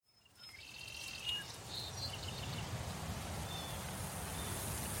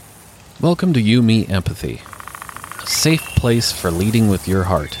Welcome to You, Me, Empathy, a safe place for leading with your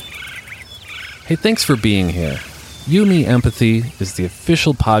heart. Hey, thanks for being here. You, Me, Empathy is the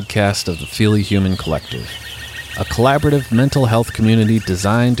official podcast of the Feely Human Collective, a collaborative mental health community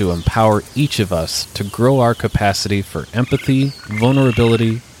designed to empower each of us to grow our capacity for empathy,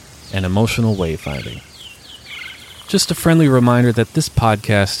 vulnerability, and emotional wayfinding. Just a friendly reminder that this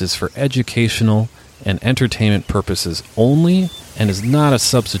podcast is for educational and entertainment purposes only and is not a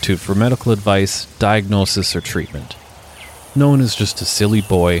substitute for medical advice, diagnosis, or treatment. No one is just a silly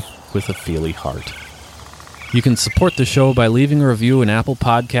boy with a feely heart. You can support the show by leaving a review in Apple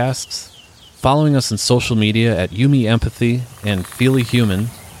Podcasts, following us on social media at Yumi Empathy and Feely Human,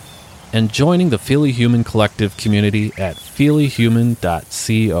 and joining the Feely Human Collective community at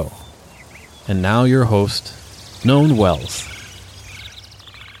feelyhuman.co. And now your host, Known Wells.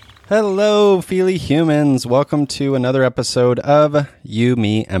 Hello, Feely Humans. Welcome to another episode of You,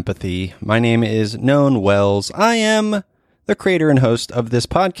 Me, Empathy. My name is Known Wells. I am the creator and host of this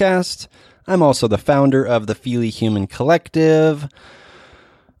podcast. I'm also the founder of the Feely Human Collective.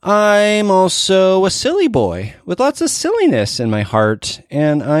 I'm also a silly boy with lots of silliness in my heart,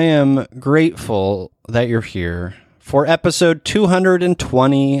 and I am grateful that you're here for episode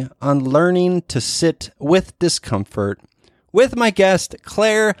 220 on learning to sit with discomfort with my guest,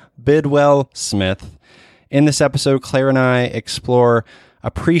 Claire Bidwell Smith. In this episode, Claire and I explore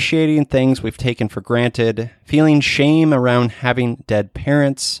appreciating things we've taken for granted, feeling shame around having dead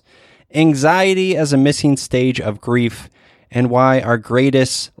parents, anxiety as a missing stage of grief, and why our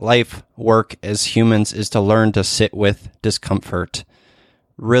greatest life work as humans is to learn to sit with discomfort.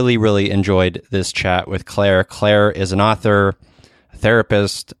 Really enjoyed this chat with Claire. Claire is an author, a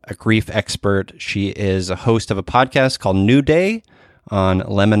therapist, a grief expert. She is a host of a podcast called New Day on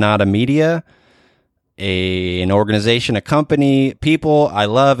Lemonada Media, an organization, a company, people I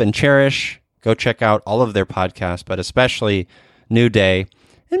love and cherish. Go check out all of their podcasts, but especially New Day,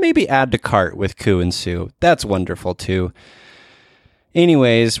 and maybe add to cart with Koo and Sue. That's wonderful too.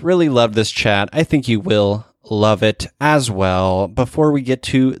 Anyways, really loved this chat. I think you will love it as well. Before we get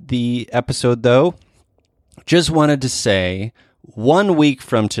to the episode though, just wanted to say 1 week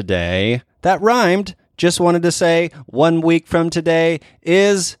from today, that rhymed, just wanted to say 1 week from today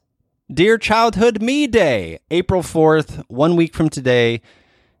is Dear Childhood Me Day, April 4th, 1 week from today.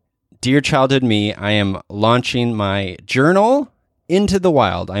 Dear Childhood Me, I am launching my journal into the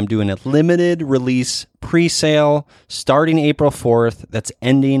wild. I'm doing a limited release pre-sale starting April 4th. That's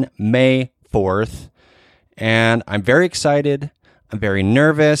ending May 4th. And I'm very excited. I'm very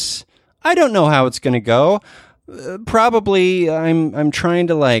nervous. I don't know how it's going to go. Probably I'm trying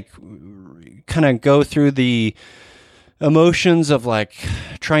to kind of go through the emotions of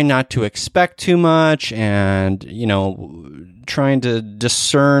trying not to expect too much and, trying to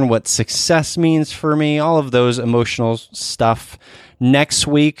discern what success means for me, all of those emotional stuff. Next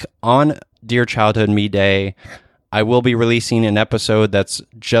week on Dear Childhood Me Day, I will be releasing an episode that's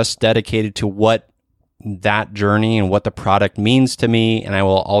just dedicated to what that journey and what the product means to me. And I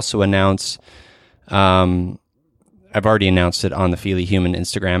will also announce, I've already announced it on the Feely Human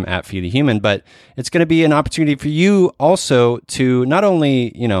Instagram at Feely Human, but it's going to be an opportunity for you also to not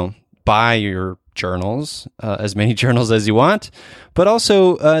only, buy your journals, as many journals as you want, but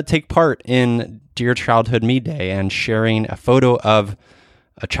also take part in Dear Childhood Me Day and sharing a photo of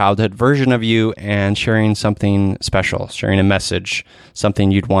a childhood version of you and sharing something special, sharing a message, something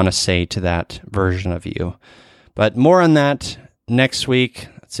you'd want to say to that version of you. But more on that next week.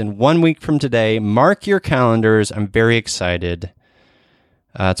 It's in 1 week from today. Mark your calendars. I'm very excited.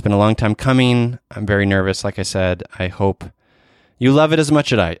 It's been a long time coming. I'm very nervous. Like I said, I hope you love it as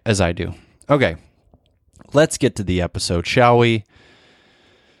much as I do. Okay, let's get to the episode, shall we?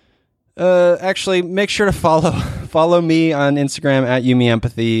 Actually, make sure to follow me on Instagram at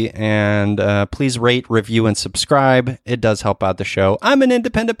YouMeEmpathy, and please rate, review, and subscribe. It does help out the show. I'm an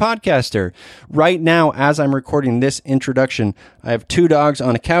independent podcaster. Right now, as I'm recording this introduction, I have 2 dogs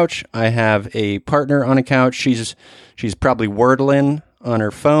on a couch. I have a partner on a couch. She's probably wordling on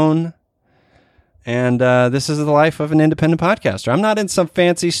her phone. And this is the life of an independent podcaster. I'm not in some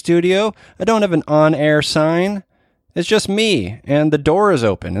fancy studio. I don't have an on-air sign. It's just me, and the door is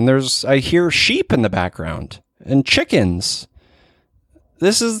open, and I hear sheep in the background, and chickens.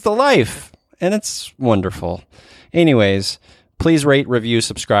 This is the life, and it's wonderful. Anyways, please rate, review,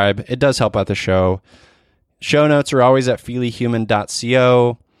 subscribe. It does help out the show. Show notes are always at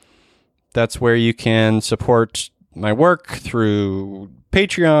feelyhuman.co. That's where you can support my work through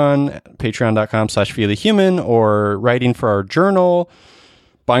Patreon, patreon.com/feelyhuman, or writing for our journal,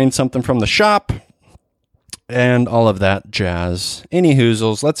 buying something from the shop. and all of that jazz. Any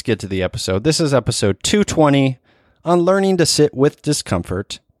hoozles, let's get to the episode. This is episode 220 on learning to sit with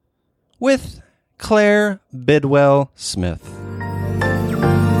discomfort with Claire Bidwell Smith.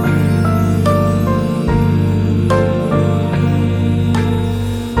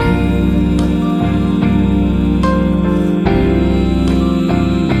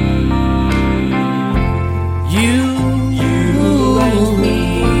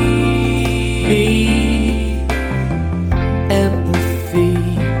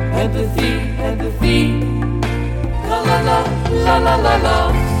 La la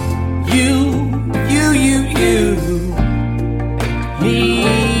la, you, me,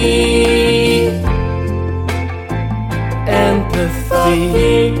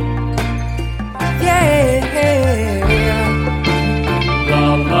 empathy, yeah,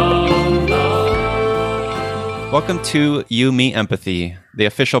 la la la. Welcome to You, Me, Empathy, the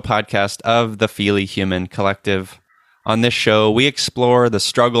official podcast of the Feely Human Collective. On this show, we explore the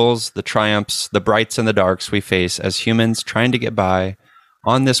struggles, the triumphs, the brights and the darks we face as humans trying to get by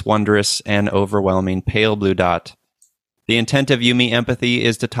on this wondrous and overwhelming pale blue dot. The intent of You, Me, Empathy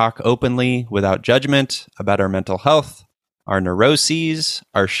is to talk openly, without judgment, about our mental health, our neuroses,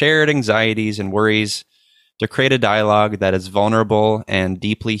 our shared anxieties and worries, to create a dialogue that is vulnerable and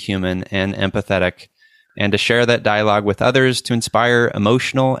deeply human and empathetic, and to share that dialogue with others to inspire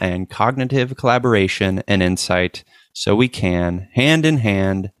emotional and cognitive collaboration and insight, so we can, hand in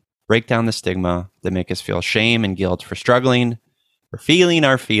hand, break down the stigma that make us feel shame and guilt for struggling, for feeling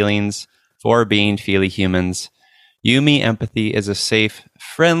our feelings, for being feely humans. You, Me, Empathy is a safe,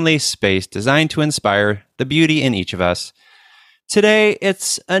 friendly space designed to inspire the beauty in each of us. Today,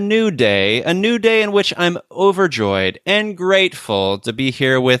 it's a new day in which I'm overjoyed and grateful to be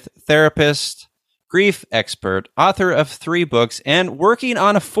here with therapist, grief expert, author of 3 books, and working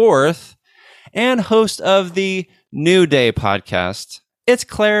on a 4th, and host of the New Day podcast. It's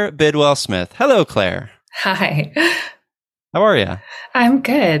Claire Bidwell Smith. Hello, Claire. Hi. How are you? I'm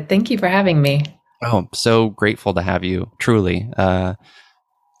good. Thank you for having me. Oh, I'm so grateful to have you, truly.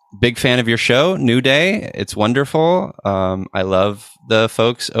 Big fan of your show, New Day. It's wonderful. I love the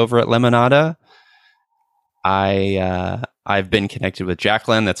folks over at Lemonada. I've been connected with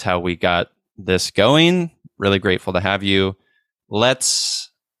Jacqueline. That's how we got this going. Really grateful to have you. Let's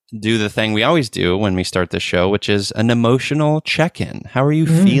do the thing we always do when we start the show, which is an emotional check-in. How are you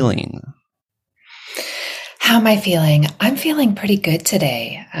feeling? How am I feeling? I'm feeling pretty good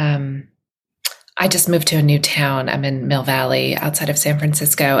today. I just moved to a new town. I'm in Mill Valley outside of San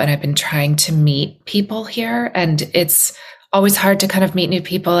Francisco, and I've been trying to meet people here. And it's always hard to kind of meet new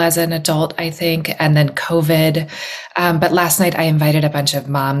people as an adult, I think, and then COVID. But last night I invited a bunch of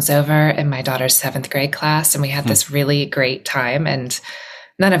moms over in my daughter's 7th grade class, and we had this really great time. And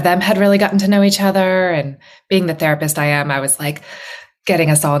none of them had really gotten to know each other. And being the therapist I am, I was like getting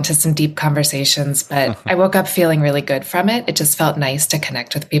us all into some deep conversations. But I woke up feeling really good from it. It just felt nice to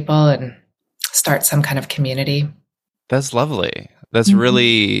connect with people and start some kind of community. That's lovely. That's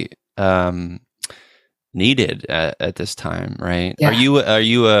really needed at this time, right? Yeah. Are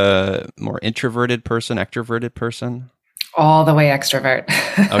you a more introverted person, extroverted person? All the way extrovert.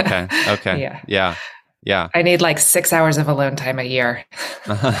 Okay. Yeah. I need like 6 hours of alone time a year.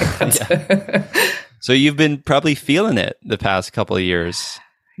 So you've been probably feeling it the past couple of years.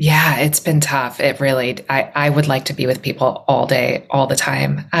 Yeah, it's been tough. It really, I would like to be with people all day, all the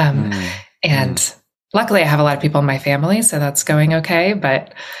time. And luckily I have a lot of people in my family, so that's going okay.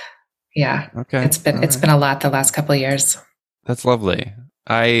 But yeah, it's been a lot the last couple of years. That's lovely.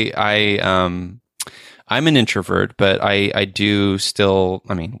 I'm an introvert, but I do still,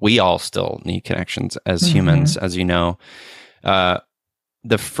 we all still need connections as humans, as you know.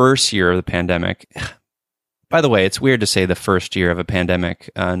 The first year of the pandemic, by the way, it's weird to say the first year of a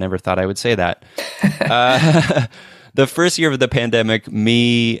pandemic. Never thought I would say that. The first year of the pandemic,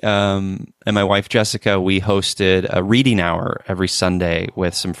 me and my wife, Jessica, we hosted a reading hour every Sunday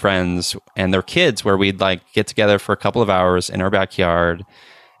with some friends and their kids where we'd like get together for a couple of hours in our backyard.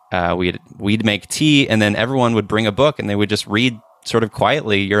 We'd make tea, and then everyone would bring a book, and they would just read sort of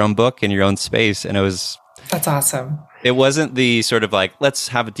quietly your own book in your own space. And that's awesome. It wasn't the sort of like, let's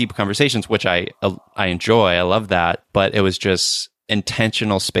have deep conversations, which I enjoy. I love that. But it was just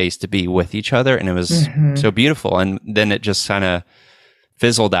intentional space to be with each other. And it was so beautiful. And then it just kind of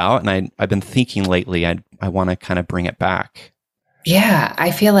fizzled out. And I've been thinking lately, I want to kind of bring it back. Yeah,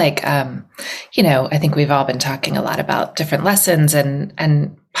 I feel like, I think we've all been talking a lot about different lessons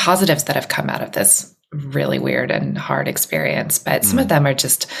and positives that have come out of this really weird and hard experience. But some of them are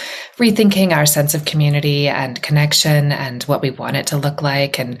just rethinking our sense of community and connection and what we want it to look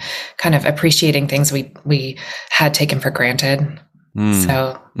like, and kind of appreciating things we had taken for granted.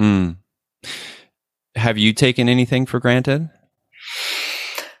 So have you taken anything for granted?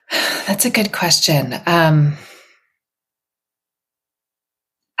 That's a good question.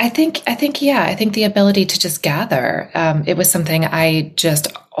 I think the ability to just gather. It was something I just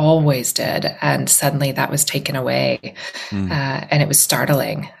always did, and suddenly that was taken away, and it was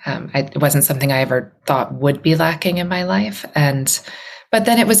startling. It wasn't something I ever thought would be lacking in my life, but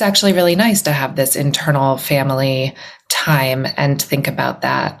then it was actually really nice to have this internal family time and think about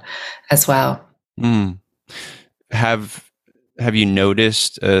that as well. Have you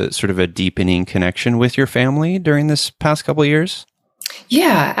noticed sort of a deepening connection with your family during this past couple of years?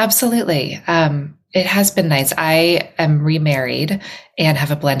 Yeah, absolutely. It has been nice. I am remarried and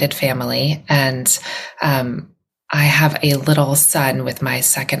have a blended family, and I have a little son with my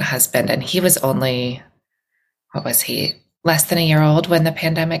second husband, and he was only, less than a year old when the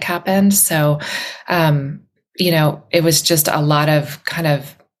pandemic happened. So, it was just a lot of kind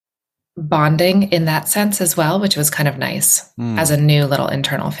of bonding in that sense as well, which was kind of nice as a new little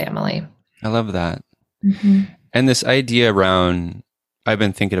internal family. I love that. And this idea around, I've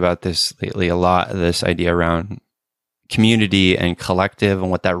been thinking about this lately a lot, this idea around community and collective and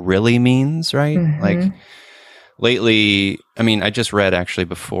what that really means, right? Like lately, I mean, I just read actually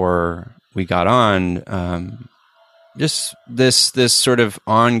before we got on, just this sort of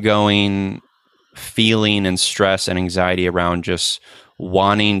ongoing feeling and stress and anxiety around just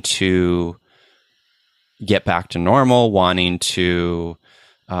wanting to get back to normal, wanting to,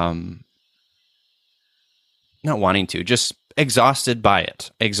 just exhausted by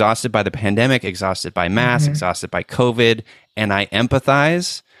it, exhausted by the pandemic, exhausted by masks, exhausted by COVID. And I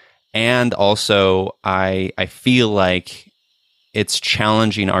empathize. And also I feel like it's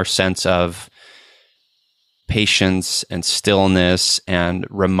challenging our sense of patience and stillness, and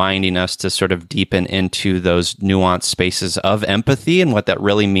reminding us to sort of deepen into those nuanced spaces of empathy and what that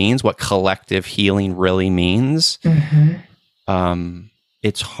really means, what collective healing really means.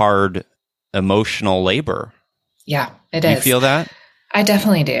 It's hard emotional labor. Yeah, it is. Do you feel that? I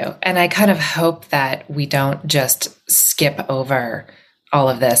definitely do. And I kind of hope that we don't just skip over all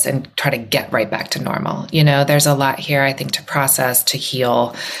of this and try to get right back to normal. There's a lot here, I think, to process, to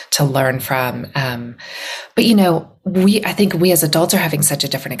heal, to learn from. But, I think we as adults are having such a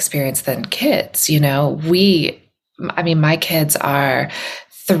different experience than kids. My kids are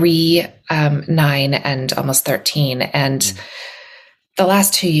 3, 9, and almost 13. And the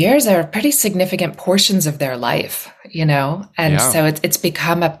last 2 years are pretty significant portions of their life, so it's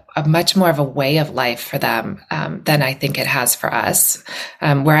become a much more of a way of life for them than I think it has for us,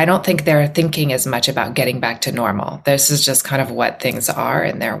 where I don't think they're thinking as much about getting back to normal. This is just kind of what things are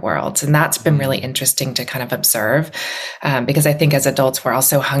in their worlds. And that's been really interesting to kind of observe, because I think as adults, we're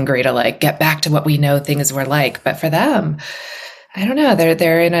also hungry to get back to what we know things were like. But for them, I don't know,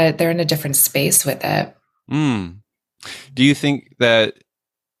 they're in a different space with it. Do you think that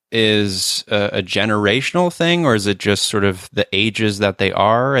is a generational thing, or is it just sort of the ages that they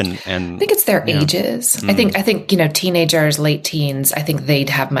are? And I think it's their ages. I think teenagers, late teens, I think they'd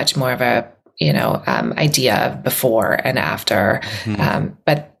have much more of a idea of before and after.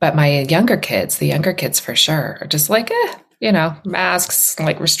 But my younger kids, the younger kids for sure, are just masks,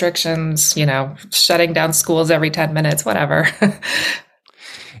 restrictions, shutting down schools every 10 minutes, whatever.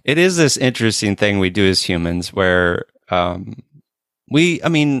 It is this interesting thing we do as humans where we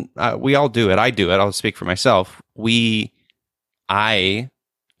all do it. I do it. I'll speak for myself. I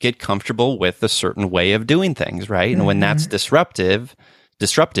get comfortable with a certain way of doing things, right? And when that's disrupted,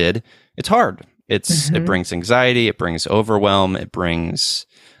 it's hard. It brings anxiety, it brings overwhelm, it brings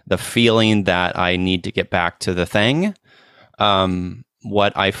the feeling that I need to get back to the thing.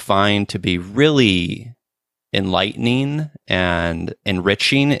 What I find to be really enlightening and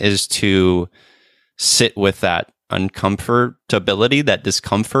enriching is to sit with that uncomfortability, that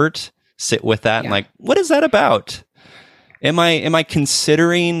discomfort, sit with that and what is that about? Am I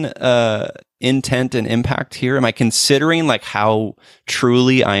considering intent and impact here? Am I considering how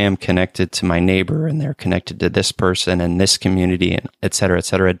truly I am connected to my neighbor and they're connected to this person and this community and et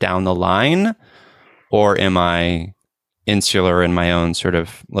cetera, down the line? Or am I insular in my own sort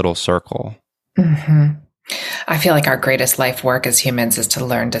of little circle? I feel like our greatest life work as humans is to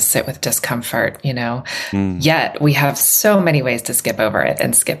learn to sit with discomfort, Yet we have so many ways to skip over it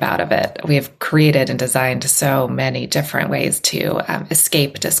and skip out of it. We have created and designed so many different ways to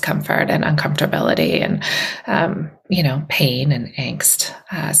escape discomfort and uncomfortability and, pain and angst.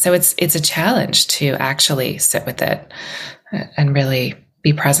 So it's a challenge to actually sit with it and really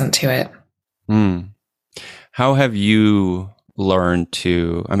be present to it. How have you learned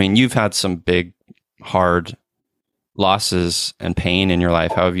to, you've had some big, hard losses and pain in your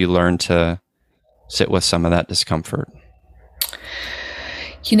life. How have you learned to sit with some of that discomfort?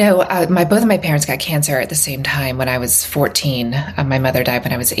 Both of my parents got cancer at the same time when I was 14. My mother died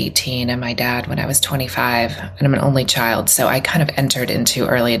when I was 18 and my dad when I was 25, and I'm an only child. So I kind of entered into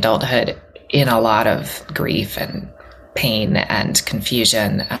early adulthood in a lot of grief and pain and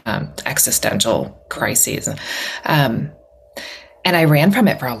confusion, existential crises. And I ran from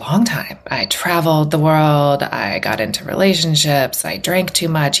it for a long time. I traveled the world. I got into relationships. I drank too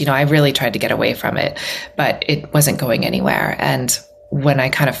much. I really tried to get away from it, but it wasn't going anywhere. And when I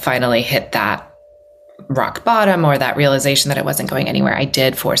kind of finally hit that rock bottom or that realization that it wasn't going anywhere, I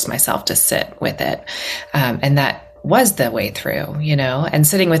did force myself to sit with it. And that was the way through, and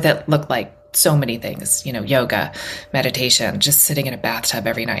sitting with it looked like so many things, yoga, meditation, just sitting in a bathtub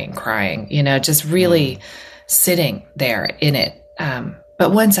every night and crying, just really sitting there in it.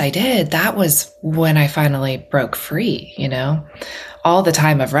 But once I did, that was when I finally broke free, all the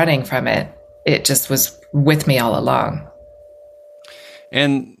time of running from it, it just was with me all along.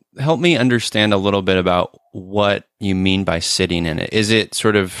 And help me understand a little bit about what you mean by sitting in it. Is it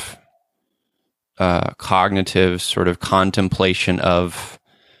sort of cognitive sort of contemplation of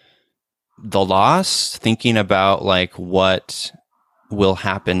the loss, thinking about like what will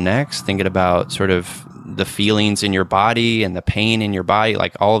happen next, thinking about sort of the feelings in your body and the pain in your body,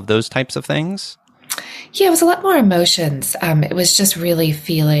 like all of those types of things? Yeah, it was a lot more emotions. It was just really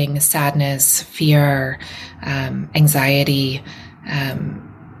feeling sadness, fear, anxiety,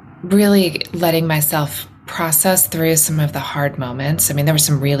 really letting myself process through some of the hard moments. There were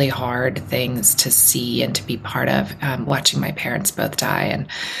some really hard things to see and to be part of, watching my parents both die.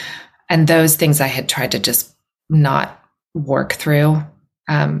 And those things I had tried to just not work through,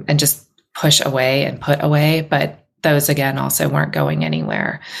 and just push away and put away, but those again also weren't going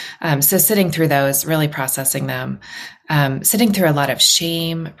anywhere. So sitting through those, really processing them, sitting through a lot of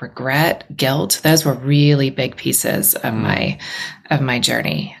shame, regret, guilt. Those were really big pieces of my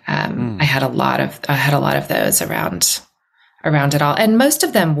journey. I had a lot of those around it all, and most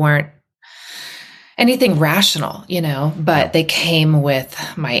of them weren't anything rational, but they came with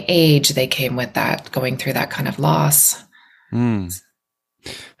my age. They came with that, going through that kind of loss.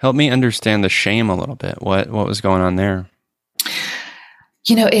 Help me understand the shame a little bit. What was going on there?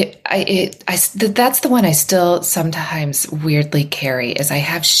 That's the one I still sometimes weirdly carry, is I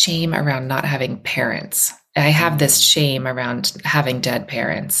have shame around not having parents. I have this shame around having dead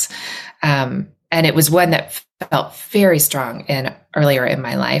parents. And it was one that felt very strong earlier in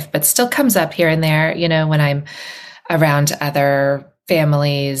my life, but still comes up here and there, when I'm around other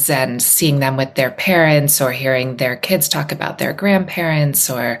families and seeing them with their parents or hearing their kids talk about their grandparents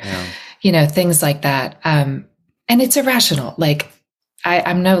or, things like that. And it's irrational. Like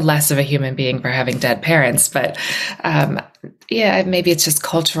I'm no less of a human being for having dead parents, but, maybe it's just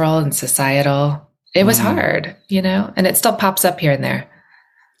cultural and societal. It was hard, and it still pops up here and there.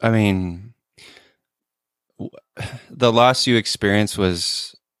 The loss you experienced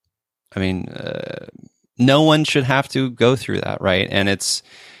was, no one should have to go through that, right? And it's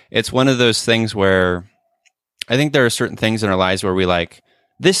one of those things where I think there are certain things in our lives where we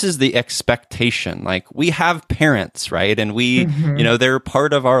this is the expectation. Like we have parents, right? And we, they're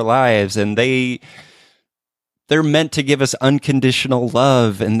part of our lives, and they're meant to give us unconditional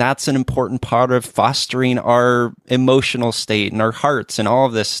love. And that's an important part of fostering our emotional state and our hearts and all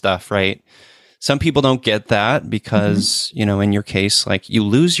of this stuff, right? Some people don't get that because, in your case, you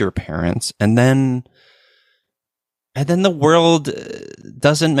lose your parents and then the world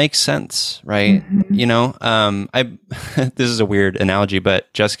doesn't make sense, right? This is a weird analogy,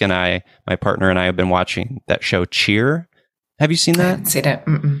 but Jessica and I, my partner and I, have been watching that show Cheer. Have you seen that? I haven't seen it.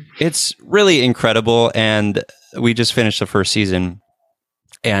 Mm-mm. It's really incredible, and we just finished the first season,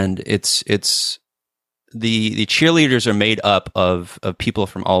 and it's the cheerleaders are made up of people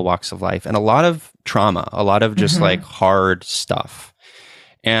from all walks of life and a lot of trauma, a lot of just hard stuff.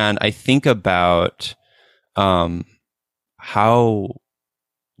 And I think about how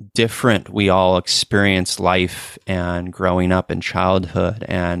different we all experience life and growing up in childhood.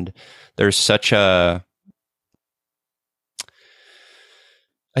 And there's such a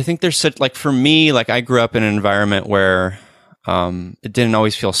I think there's such, like, for me, like, I grew up in an environment where it didn't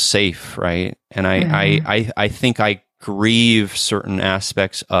always feel safe, right? And I think I grieve certain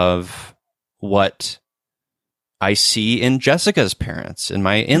aspects of what I see in Jessica's parents and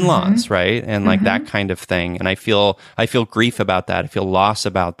my in-laws, right? And like that kind of thing. And I feel grief about that. I feel loss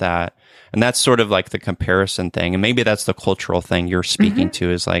about that. And that's sort of like the comparison thing. And maybe that's the cultural thing you're speaking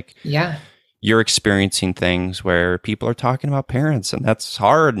to, is like, you're experiencing things where people are talking about parents, and that's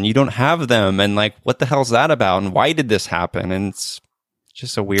hard, and you don't have them. And like, what the hell's that about? And why did this happen? And it's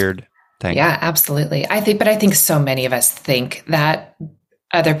just a weird thing. Yeah, absolutely. I think so many of us think that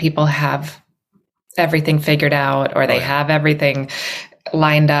other people have everything figured out, or they have everything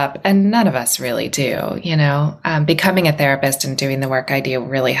lined up, and none of us really do. You know, becoming a therapist and doing the work I do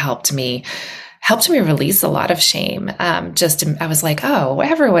really helped me release a lot of shame. I was like, oh,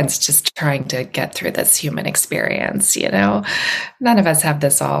 everyone's just trying to get through this human experience. You know, none of us have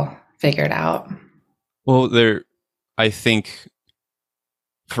this all figured out. Well, I think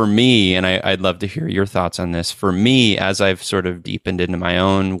for me, and I'd love to hear your thoughts on this. For me, as I've sort of deepened into my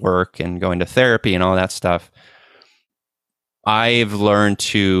own work and going to therapy and all that stuff, I've learned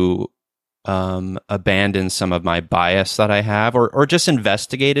to abandon some of my bias that I have, or just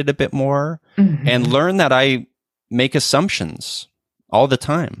investigate it a bit more, and learn that I make assumptions all the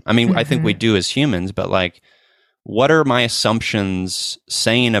time. I mean, I think we do as humans, but like, what are my assumptions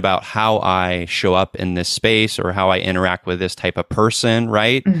saying about how I show up in this space, or how I interact with this type of person,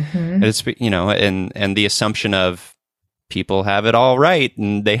 right? And it's, you know, and the assumption of people have it all right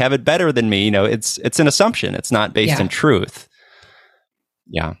and they have it better than me, you know, it's an assumption. It's not based in truth.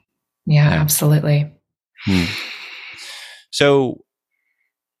 Yeah, absolutely. So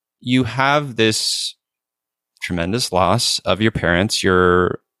you have this tremendous loss of your parents. You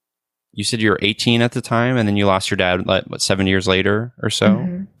said you were 18 at the time, and then you lost your dad, what, 7 years later or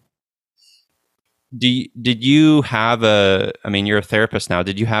so? Did you have you're a therapist now.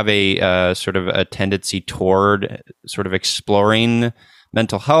 Did you have a sort of a tendency toward sort of exploring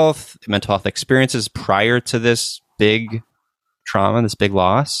mental health experiences prior to this big trauma, this big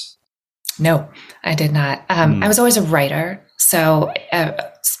loss? No, I did not. I was always a writer. So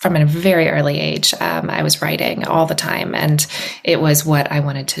from a very early age, I was writing all the time, and it was what I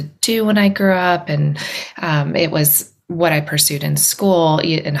wanted to do when I grew up. And it was what I pursued in school,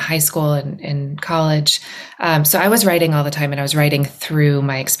 in high school and in college. So I was writing all the time, and I was writing through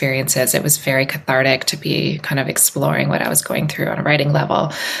my experiences. It was very cathartic to be kind of exploring what I was going through on a writing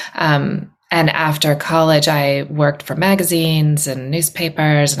level. And after college, I worked for magazines and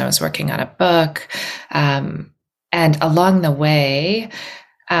newspapers, and I was working on a book. And along the way,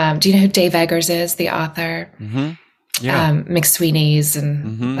 do you know who Dave Eggers is, the author? Yeah. McSweeney's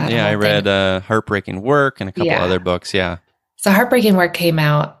and that I read Heartbreaking Work and a couple other books. Yeah. So Heartbreaking Work came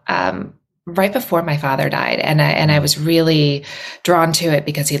out right before my father died. And I was really drawn to it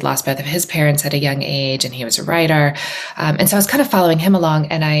because he'd lost both of his parents at a young age, and he was a writer. And so I was kind of following him along,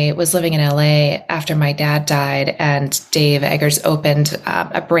 and I was living in LA after my dad died, and Dave Eggers opened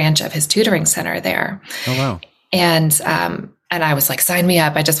a branch of his tutoring center there. Oh, wow. And I was like, sign me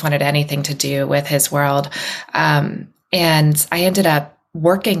up. I just wanted anything to do with his world. And I ended up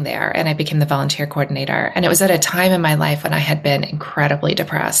working there, and I became the volunteer coordinator. And it was at a time in my life when I had been incredibly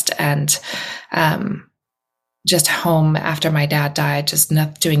depressed and just home after my dad died, just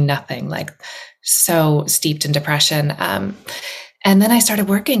doing nothing, like so steeped in depression. And then I started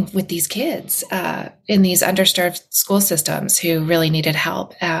working with these kids in these underserved school systems who really needed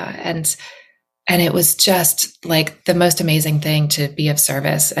help. And it was just like the most amazing thing to be of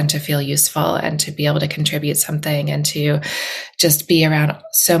service and to feel useful and to be able to contribute something and to just be around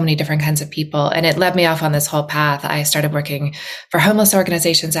so many different kinds of people. And it led me off on this whole path. I started working for homeless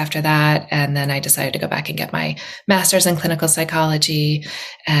organizations after that. And then I decided to go back and get my master's in clinical psychology.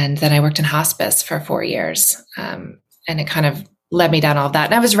 And then I worked in hospice for 4 years. And it kind of led me down all of that.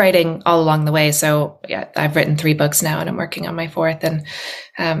 And I was writing all along the way. So yeah, I've written 3 books now, and I'm working on my 4th.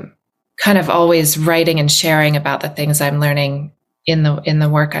 And kind of always writing and sharing about the things I'm learning in the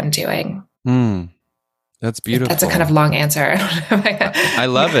work I'm doing. That's beautiful. That's a kind of long answer. I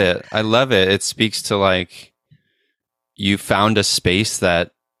love it. I love it. It speaks to like, you found a space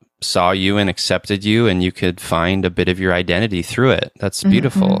that saw you and accepted you, and you could find a bit of your identity through it. That's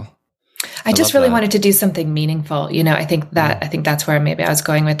beautiful. I just really wanted to do something meaningful. You know, I think that's where maybe I was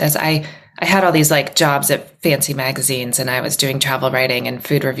going with this. I had all these like jobs at fancy magazines, and I was doing travel writing and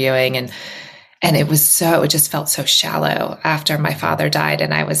food reviewing, and it just felt so shallow after my father died.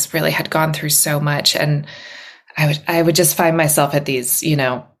 And I had gone through so much, and I would just find myself at these, you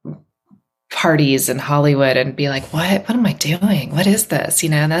know, parties in Hollywood and be like, what am I doing? What is this?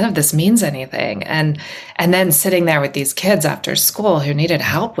 None of this means anything. And then sitting there with these kids after school who needed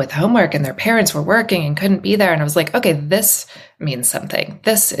help with homework and their parents were working and couldn't be there. And I was like, okay, this means something.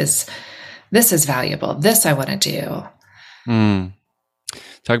 This is valuable. This I want to do.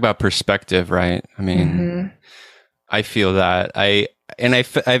 Talk about perspective, right? I mean, I feel that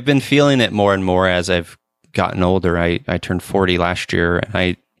I've been feeling it more and more as I've gotten older. I turned 40 last year,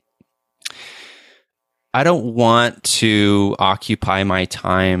 and I don't want to occupy my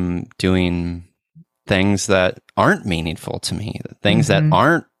time doing things that aren't meaningful to me, things that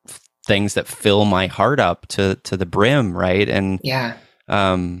aren't things that fill my heart up to the brim, right? And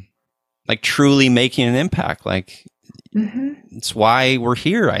like truly making an impact. Like it's why we're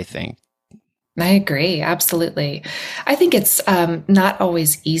here, I think. I agree. Absolutely. I think it's not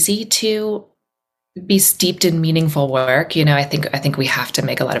always easy to be steeped in meaningful work. I think we have to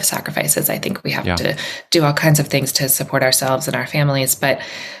make a lot of sacrifices. I think we have to do all kinds of things to support ourselves and our families. But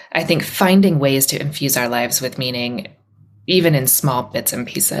I think finding ways to infuse our lives with meaning, even in small bits and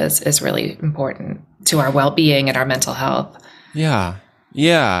pieces, is really important to our well-being and our mental health. Yeah.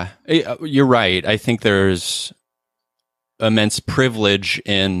 You're right. I think there's immense privilege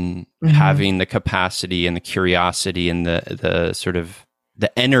in having the capacity and the curiosity and the sort of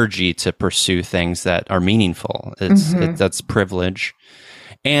the energy to pursue things that are meaningful. That's privilege.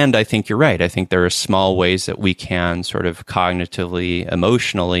 And I think you're right. I think there are small ways that we can sort of cognitively,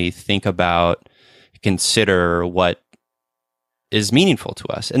 emotionally think about, consider what is meaningful to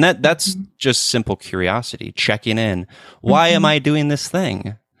us. And that's just simple curiosity, checking in. Why am I doing this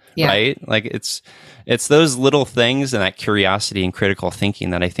thing? Yeah. Right? Like it's those little things and that curiosity and critical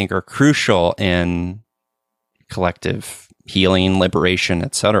thinking that I think are crucial in collective healing, liberation,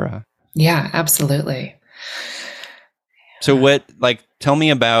 etc. Yeah, absolutely. So tell me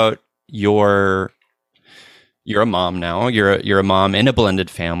about you're a mom now. You're a mom in a blended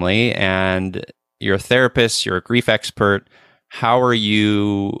family, and you're a therapist, you're a grief expert. How are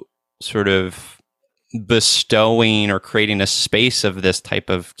you sort of bestowing or creating a space of this type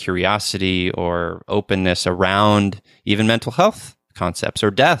of curiosity or openness around even mental health concepts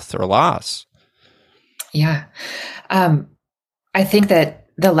or death or loss? Yeah. I think that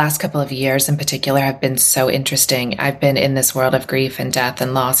the last couple of years in particular have been so interesting. I've been in this world of grief and death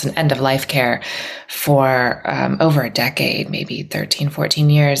and loss and end of life care for over a decade, maybe 13, 14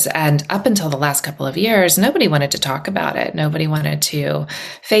 years. And up until the last couple of years, nobody wanted to talk about it. Nobody wanted to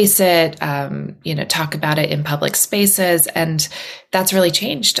face it, talk about it in public spaces. And that's really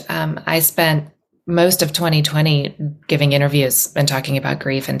changed. I spent most of 2020 giving interviews and talking about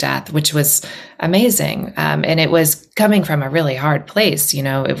grief and death, which was amazing. And it was coming from a really hard place.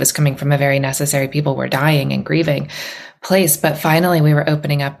 It was coming from a very necessary, people were dying and grieving place. But finally, we were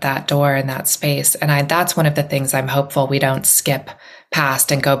opening up that door and that space. And that's one of the things I'm hopeful we don't skip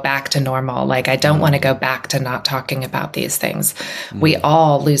past and go back to normal. Like, I don't want to go back to not talking about these things. We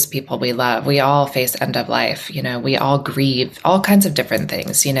all lose people we love. We all face end of life. We all grieve all kinds of different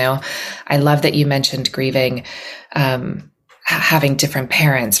things. I love that you mentioned grieving, having different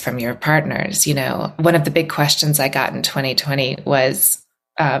parents from your partners. One of the big questions I got in 2020 was,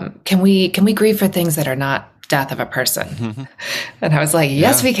 can we grieve for things that are not death of a person? And I was like,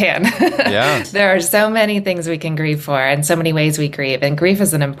 yes, we can. There are so many things we can grieve for and so many ways we grieve. And grief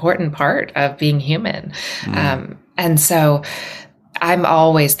is an important part of being human. And so I'm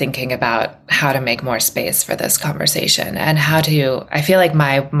always thinking about how to make more space for this conversation and I feel like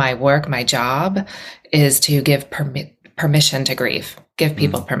my work, my job is to give permission to grieve, give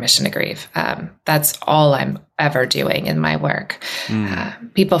people permission to grieve. That's all I'm ever doing in my work.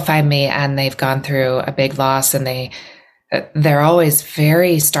 People find me and they've gone through a big loss, and they're always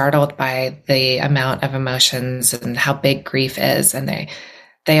very startled by the amount of emotions and how big grief is. And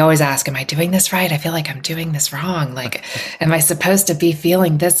they always ask, am I doing this right? I feel like I'm doing this wrong. Like, am I supposed to be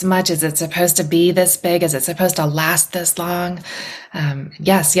feeling this much? Is it supposed to be this big? Is it supposed to last this long?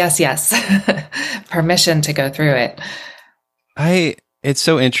 Yes. Permission to go through it. It's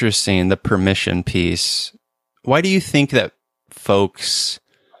so interesting, the permission piece. Why do you think that folks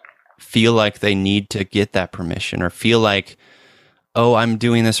feel like they need to get that permission, or feel like, oh, I'm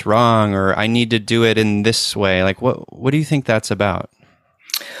doing this wrong, or I need to do it in this way? Like, what do you think that's about?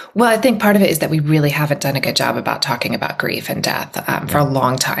 Well, I think part of it is that we really haven't done a good job about talking about grief and death for a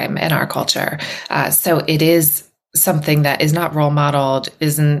long time in our culture. So it is something that is not role modeled,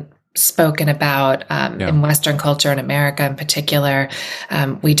 isn't spoken about in Western culture, in America in particular.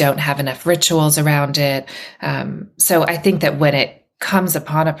 We don't have enough rituals around it. So I think that when it comes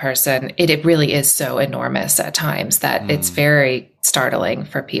upon a person, it really is so enormous at times that it's very startling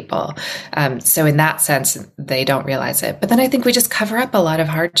for people. So in that sense, they don't realize it. But then I think we just cover up a lot of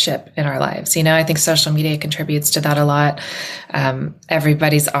hardship in our lives. I think social media contributes to that a lot.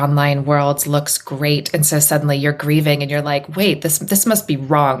 Everybody's online world looks great. And so suddenly you're grieving and you're like, wait, this must be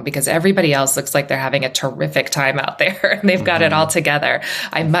wrong because everybody else looks like they're having a terrific time out there and they've got it all together.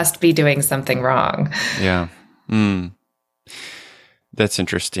 I must be doing something wrong. Yeah. That's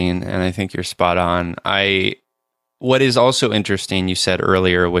interesting. And I think you're spot on. What is also interesting, you said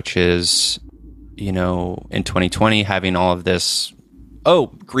earlier, which is, in 2020, having all of this,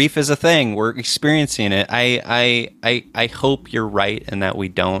 grief is a thing. We're experiencing it. I hope you're right and that we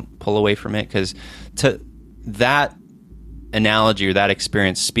don't pull away from it, because to that analogy or that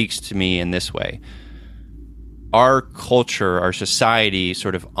experience speaks to me in this way. Our culture, our society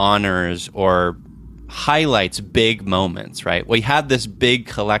sort of honors or highlights big moments, right? We have this big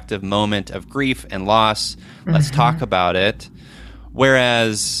collective moment of grief and loss. Let's talk about it.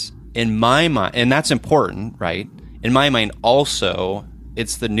 Whereas in my mind, and that's important, right? In my mind also,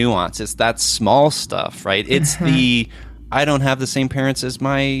 it's the nuance. It's that small stuff, right? It's I don't have the same parents as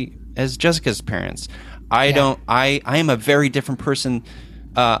Jessica's parents. I am a very different person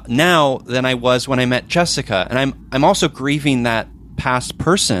now than I was when I met Jessica. And I'm also grieving that past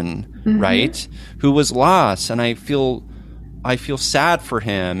person, right, who was lost, and I feel sad for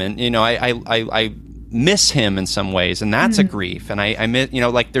him, and I miss him in some ways, and that's a grief, and I miss,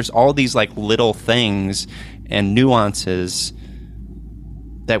 there's all these little things and nuances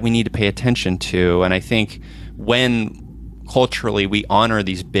that we need to pay attention to. And I think when culturally we honor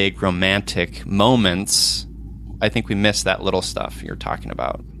these big romantic moments, I think we miss that little stuff you're talking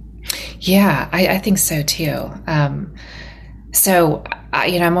about. Yeah, I think so too. So,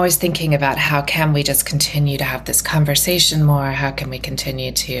 I'm always thinking about how can we just continue to have this conversation more? How can we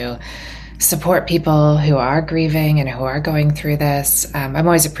continue to support people who are grieving and who are going through this? I'm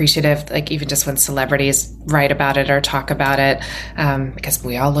always appreciative, even just when celebrities write about it or talk about it, because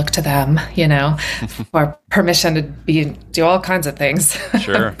we all look to them, for permission to do all kinds of things.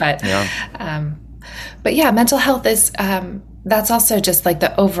 Sure. But mental health is, that's also just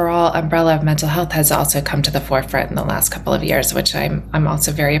the overall umbrella of mental health has also come to the forefront in the last couple of years, which I'm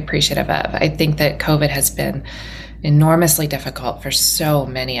also very appreciative of. I think that COVID has been enormously difficult for so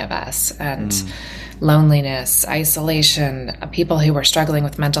many of us, and loneliness, isolation, people who were struggling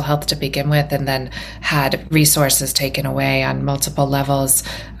with mental health to begin with and then had resources taken away on multiple levels,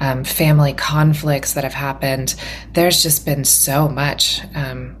 family conflicts that have happened. There's just been so much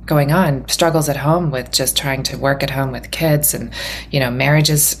going on, struggles at home with just trying to work at home with kids, and,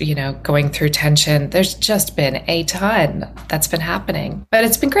 marriages, going through tension. There's just been a ton that's been happening, but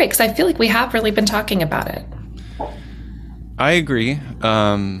it's been great because I feel like we have really been talking about it. I agree.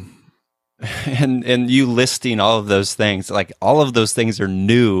 And you listing all of those things, all of those things are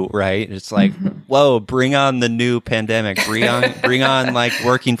new, right? It's whoa, bring on the new pandemic, bring on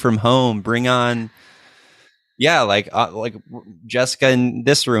working from home, bring on, Jessica in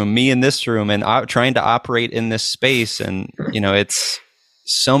this room, me in this room, and trying to operate in this space. And, it's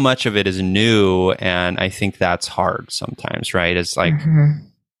so much of it is new. And I think that's hard sometimes, right? It's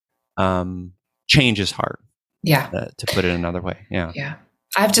change is hard. Yeah. To put it another way. Yeah. Yeah.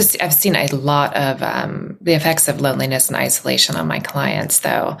 I've seen a lot of the effects of loneliness and isolation on my clients,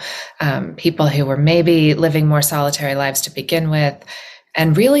 though. People who were maybe living more solitary lives to begin with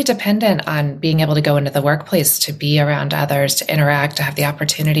and really dependent on being able to go into the workplace, to be around others, to interact, to have the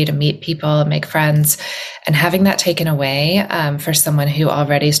opportunity to meet people, make friends, and having that taken away for someone who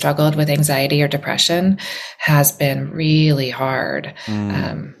already struggled with anxiety or depression has been really hard.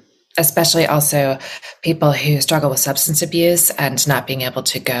 Especially also people who struggle with substance abuse and not being able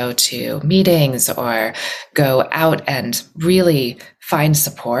to go to meetings or go out and really find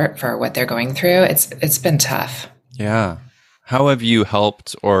support for what they're going through. It's been tough. Yeah. How have you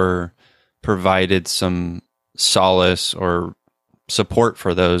helped or provided some solace or support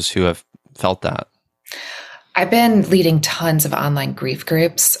for those who have felt that? I've been leading tons of online grief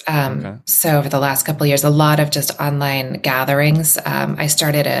groups. So over the last couple of years, a lot of just online gatherings. I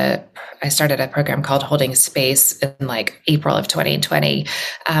started a program called Holding Space in April of 2020,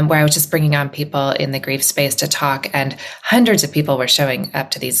 where I was just bringing on people in the grief space to talk, and hundreds of people were showing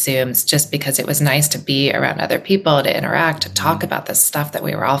up to these Zooms just because it was nice to be around other people, to interact, to talk about the stuff that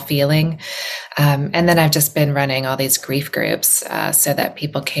we were all feeling. And then I've just been running all these grief groups so that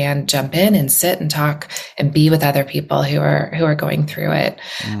people can jump in and sit and talk and be with other people who are going through it.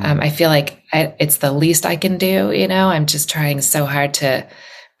 I feel like it's the least I can do. I'm just trying so hard to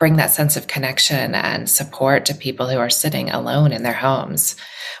bring that sense of connection and support to people who are sitting alone in their homes,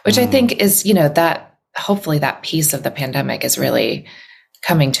 which I think is, that hopefully that piece of the pandemic is really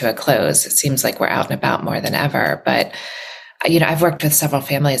coming to a close. It seems like we're out and about more than ever, but I've worked with several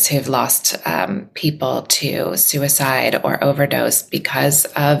families who've lost people to suicide or overdose because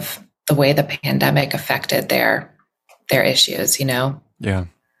of the way the pandemic affected their issues, Yeah.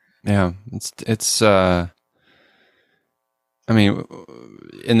 Yeah. It's I mean,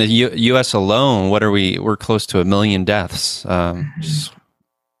 in the U.S. alone, we're close to 1 million deaths. Just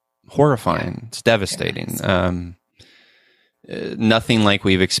horrifying. It's devastating. Nothing like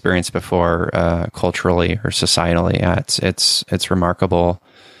we've experienced before, culturally or societally. Yeah, it's remarkable.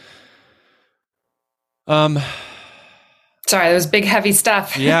 Sorry, that was big, heavy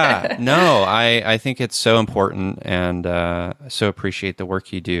stuff. Yeah, no, I think it's so important, and so appreciate the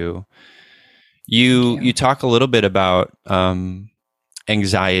work you do. You talk a little bit about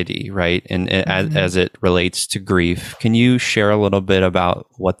anxiety, right? And as it relates to grief. Can you share a little bit about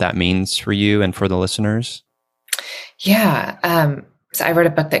what that means for you and for the listeners? Yeah. So I wrote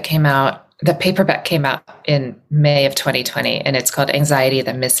a book that came out, the paperback came out in May of 2020, and it's called Anxiety,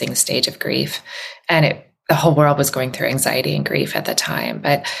 the Missing Stage of Grief. And the whole world was going through anxiety and grief at the time.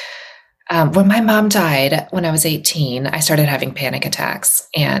 But when my mom died, when I was 18, I started having panic attacks,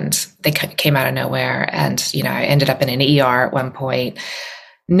 and they came out of nowhere. And, I ended up in an ER at one point.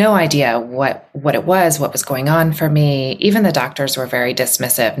 No idea what it was, what was going on for me. Even the doctors were very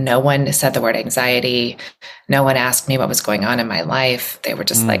dismissive. No one said the word anxiety. No one asked me what was going on in my life. They were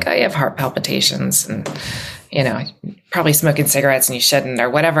just like, oh, you have heart palpitations and, probably smoking cigarettes and you shouldn't, or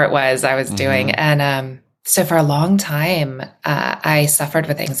whatever it was I was doing. And so for a long time, I suffered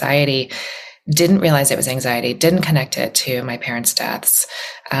with anxiety. Didn't realize it was anxiety, didn't connect it to my parents' deaths.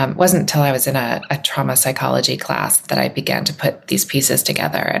 Wasn't until I was in a trauma psychology class that I began to put these pieces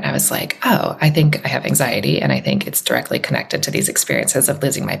together. And I was like, oh, I think I have anxiety, and I think it's directly connected to these experiences of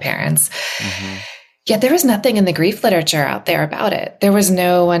losing my parents. Yet there was nothing in the grief literature out there about it. There was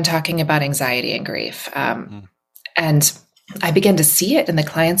no one talking about anxiety and grief. And I began to see it in the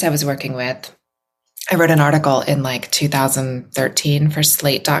clients I was working with. I wrote an article in 2013 for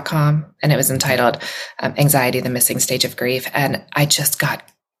slate.com, and it was entitled Anxiety, the Missing Stage of Grief. And I just got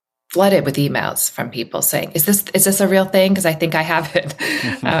flooded with emails from people saying, is this a real thing? Because I think I have it.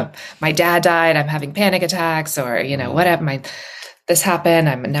 My dad died. I'm having panic attacks, or, whatever. This happened.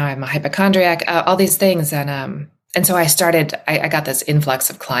 I'm a hypochondriac, all these things. And so I got this influx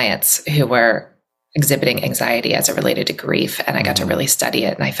of clients who were exhibiting anxiety as it related to grief. And I got to really study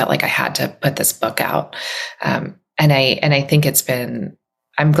it. And I felt like I had to put this book out. And I think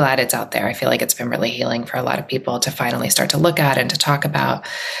I'm glad it's out there. I feel like it's been really healing for a lot of people to finally start to look at and to talk about.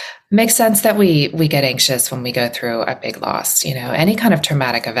 Makes sense that we get anxious when we go through a big loss. Any kind of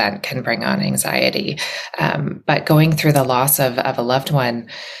traumatic event can bring on anxiety. But going through the loss of a loved one,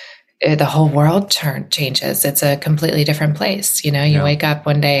 the whole world changes. It's a completely different place. You wake up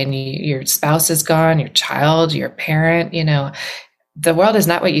one day and your spouse is gone, your child, your parent, the world is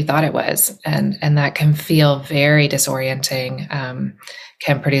not what you thought it was. And that can feel very disorienting,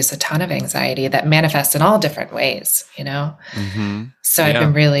 can produce a ton of anxiety that manifests in all different ways, So I've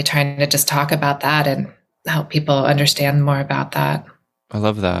been really trying to just talk about that and help people understand more about that. I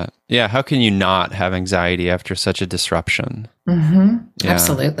love that. Yeah. How can you not have anxiety after such a disruption? Yeah.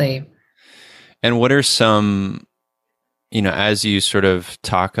 Absolutely. And what are some, as you sort of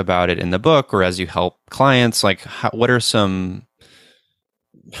talk about it in the book, or as you help clients, what are some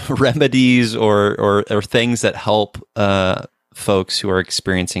remedies or things that help folks who are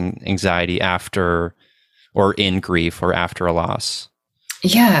experiencing anxiety after or in grief or after a loss?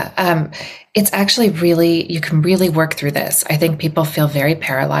 Yeah, it's actually you can really work through this. I think people feel very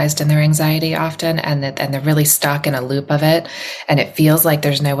paralyzed in their anxiety often, and they're really stuck in a loop of it, and it feels like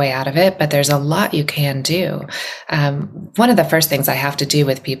there's no way out of it, but there's a lot you can do. One of the first things I have to do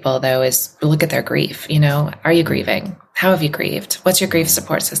with people, though, is look at their grief. Are you grieving? How have you grieved? What's your grief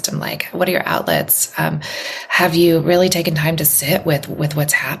support system like? What are your outlets? Have you really taken time to sit with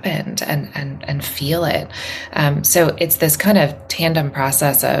what's happened and feel it? So it's this kind of tandem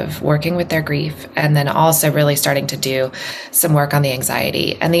process of working with their grief and then also really starting to do some work on the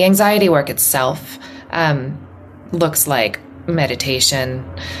anxiety. And the anxiety work itself looks like meditation,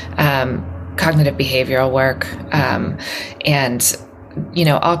 cognitive behavioral work, and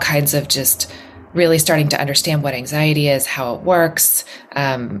all kinds of just really starting to understand what anxiety is, how it works,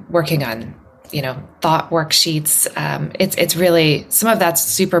 working on, thought worksheets. It's really, some of that's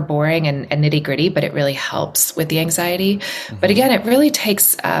super boring and nitty gritty, but it really helps with the anxiety. But again, it really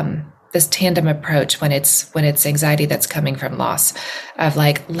takes this tandem approach when it's anxiety that's coming from loss, of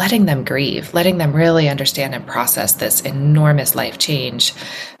like letting them grieve, letting them really understand and process this enormous life change,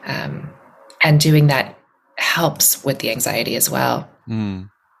 and doing that helps with the anxiety as well.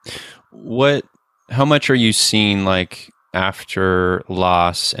 How much are you seeing, like, after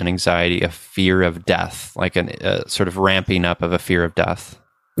loss and anxiety, a fear of death, like a sort of ramping up of a fear of death?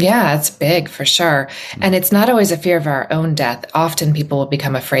 Yeah, it's big for sure. And it's not always a fear of our own death. Often people will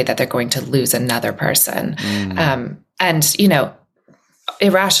become afraid that they're going to lose another person. And,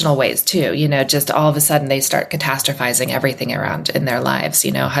 irrational ways too, just all of a sudden they start catastrophizing everything around in their lives.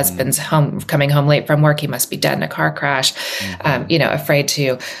 Husband's coming home late from work. He must be dead in a car crash. Afraid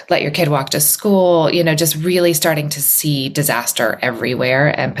to let your kid walk to school, just really starting to see disaster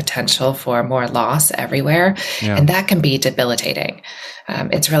everywhere and potential for more loss everywhere. Yeah. And that can be debilitating.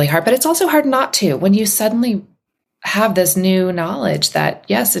 It's really hard, but it's also hard not to when you suddenly have this new knowledge that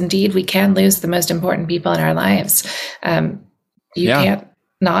yes, indeed, we can lose the most important people in our lives. You can't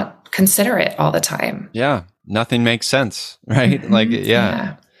not consider it all the time. Yeah. Nothing makes sense, right?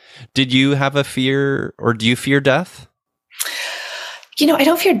 Yeah. Did you have a fear, or do you fear death? I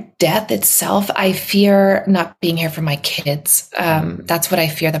don't fear death itself. I fear not being here for my kids. That's what I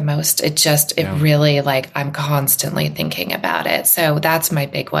fear the most. It really, I'm constantly thinking about it. So that's my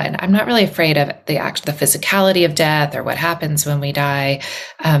big one. I'm not really afraid of the physicality of death or what happens when we die.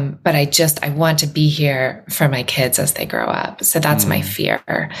 But I want to be here for my kids as they grow up. So that's my fear.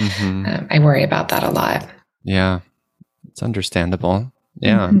 I worry about that a lot. Yeah. It's understandable.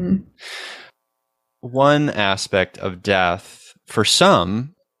 Yeah. One aspect of death for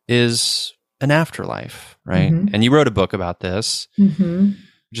some is an afterlife, right? And you wrote a book about this,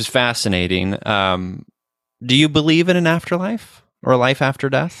 which is fascinating. Do you believe in an afterlife or a life after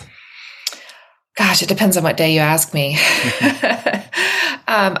death? Gosh, it depends on what day you ask me.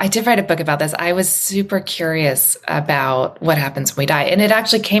 I did write a book about this. I was super curious about what happens when we die. And it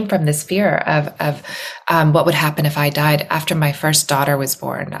actually came from this fear of what would happen if I died. After my first daughter was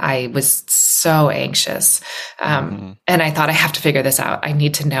born, I was so anxious. And I thought, I have to figure this out. I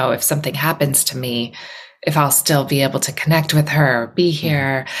need to know if something happens to me, if I'll still be able to connect with her, be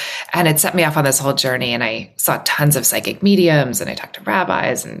here. And it set me off on this whole journey. And I saw tons of psychic mediums, and I talked to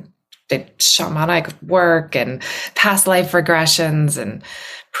rabbis and did shamanic work and past life regressions and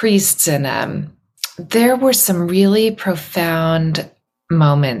priests. And there were some really profound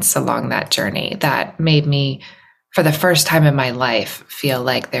moments along that journey that made me, for the first time in my life, feel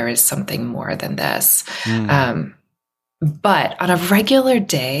like there is something more than this. But on a regular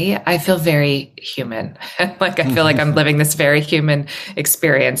day, I feel very human. I feel like I'm living this very human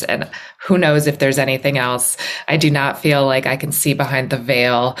experience, and who knows if there's anything else. I do not feel like I can see behind the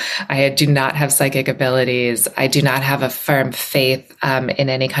veil. I do not have psychic abilities. I do not have a firm faith in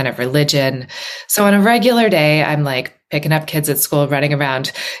any kind of religion. So on a regular day, I'm like picking up kids at school, running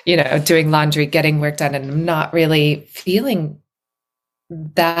around, doing laundry, getting work done, and I'm not really feeling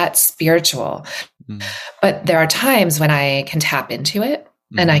that spiritual. But there are times when I can tap into it,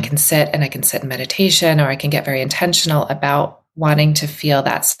 and I can sit in meditation, or I can get very intentional about wanting to feel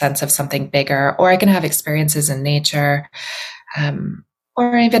that sense of something bigger, or I can have experiences in nature,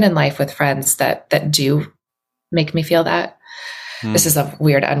 or even in life with friends that do make me feel that. This is a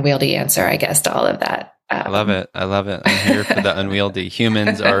weird, unwieldy answer, I guess, to all of that. I love it. I'm here for the unwieldy.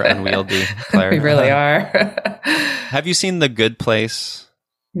 Humans are unwieldy, Claire. We really are. Have you seen The Good Place?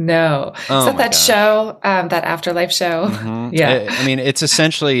 No. Is that that show, that afterlife show? Yeah. I mean, it's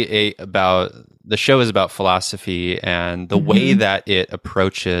essentially the show is about philosophy and the way that it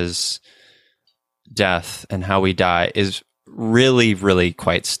approaches death and how we die is really, really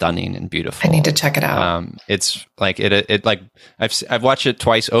quite stunning and beautiful. I need to check it out. It's like I've watched it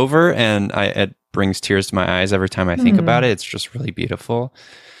twice over, and it brings tears to my eyes every time I think about it. It's just really beautiful.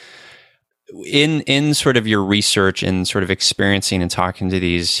 In sort of your research and sort of experiencing and talking to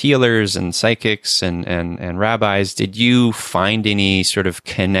these healers and psychics and rabbis, did you find any sort of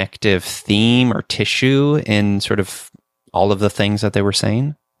connective theme or tissue in sort of all of the things that they were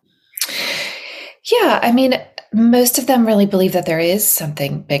saying? Yeah, I mean, most of them really believe that there is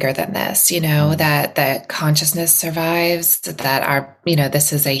something bigger than this, that consciousness survives, that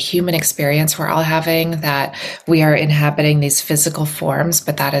this is a human experience we're all having, that we are inhabiting these physical forms,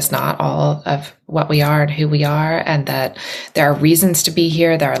 but that is not all of what we are and who we are, and that there are reasons to be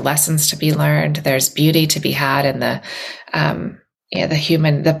here, there are lessons to be learned, there's beauty to be had in the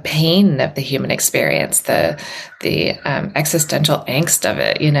pain of the human experience, the existential angst of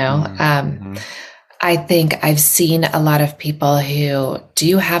it, I think I've seen a lot of people who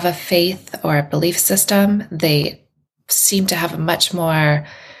do have a faith or a belief system. They seem to have a much more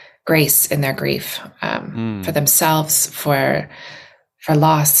grace in their grief, for themselves, for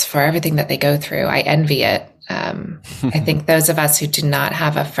loss, for everything that they go through. I envy it. I think those of us who do not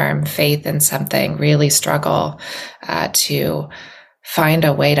have a firm faith in something really struggle to find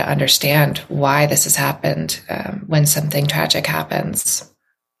a way to understand why this has happened when something tragic happens.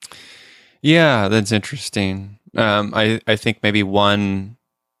 Yeah, that's interesting. I think maybe one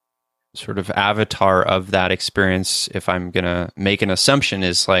sort of avatar of that experience, if I'm going to make an assumption,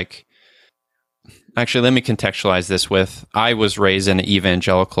 is like, actually, let me contextualize this with, I was raised in an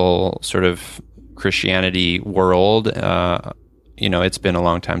evangelical sort of Christianity world. It's been a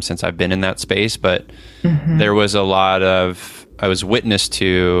long time since I've been in that space, but there was a lot of, I was witness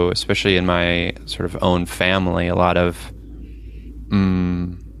to, especially in my sort of own family, a lot of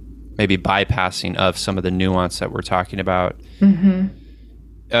maybe bypassing of some of the nuance that we're talking about.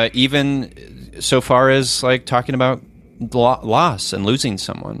 Even so far as like talking about loss and losing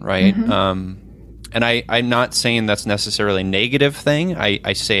someone, right? And I'm not saying that's necessarily a negative thing.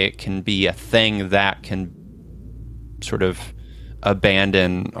 I say it can be a thing that can sort of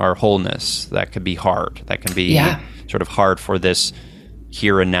abandon our wholeness. That could be hard. That can be sort of hard for this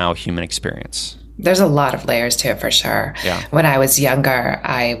here and now human experience. There's a lot of layers to it for sure. Yeah. When I was younger,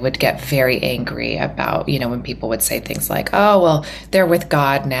 I would get very angry about, when people would say things like, oh, well, they're with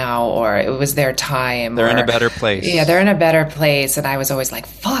God now, or it was their time. They're in a better place. Yeah, they're in a better place. And I was always like,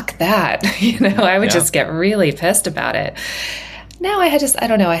 fuck that. I would just get really pissed about it. Now I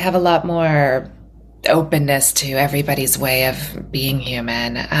don't know, I have a lot more openness to everybody's way of being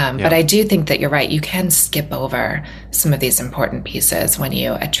human. But I do think that you're right. You can skip over some of these important pieces when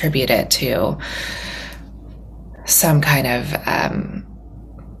you attribute it to some kind of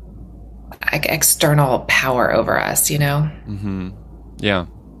external power over us, Yeah.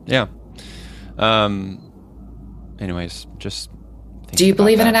 Anyways, just do you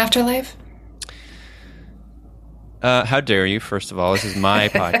believe in an afterlife? How dare you, first of all? This is my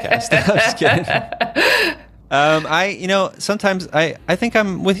podcast. I'm just kidding. Sometimes I think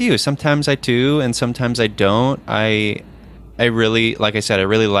I'm with you. Sometimes I do, and sometimes I don't. I really, like I said, I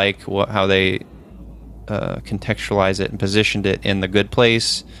really like how they contextualize it and positioned it in the good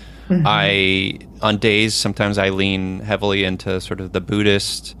place. On days, sometimes I lean heavily into sort of the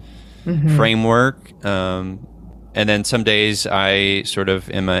Buddhist framework. And then some days I sort of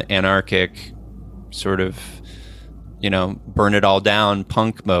am an anarchic sort of, burn it all down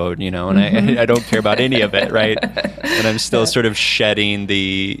punk mode, and I don't care about any of it, right? And I'm still sort of shedding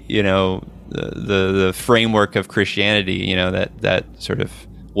the, the framework of Christianity, that sort of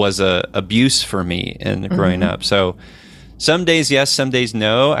was a abuse for me in growing up. So some days yes, some days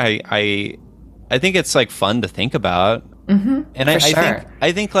no. I think it's like fun to think about. And I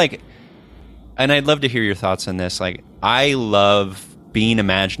think like, and I'd love to hear your thoughts on this. Like, I love being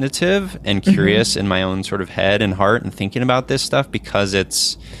imaginative and curious in my own sort of head and heart and thinking about this stuff, because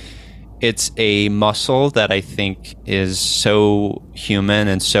it's a muscle that I think is so human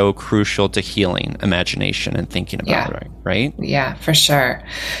and so crucial to healing imagination and thinking about it, right? Yeah, for sure.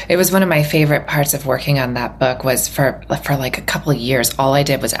 It was one of my favorite parts of working on that book was for like a couple of years, all I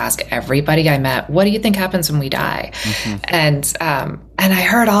did was ask everybody I met, what do you think happens when we die? And I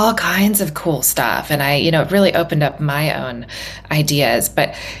heard all kinds of cool stuff, and it really opened up my own ideas.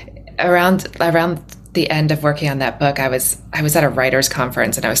 But around the end of working on that book, I was at a writer's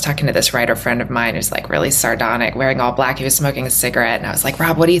conference, and I was talking to this writer friend of mine who's like really sardonic, wearing all black. He was smoking a cigarette, and I was like,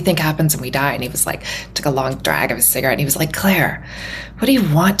 Rob, what do you think happens when we die? And he was like, took a long drag of his cigarette, and he was like, Claire, what do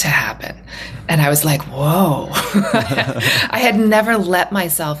you want to happen? And I was like, whoa. I had never let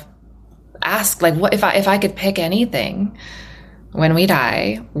myself ask, like, what if I could pick anything when we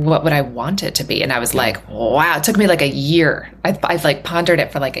die, what would I want it to be? And I was like, wow, it took me like a year. I've like pondered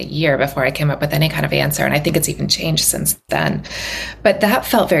it for like a year before I came up with any kind of answer. And I think it's even changed since then. But that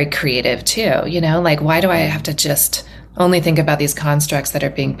felt very creative too, like, why do I have to just only think about these constructs that are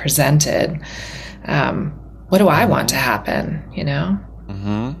being presented? What do I want to happen,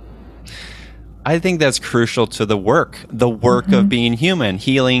 I think that's crucial to the work of being human,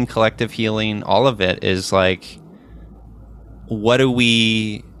 healing, collective healing, all of it is like, how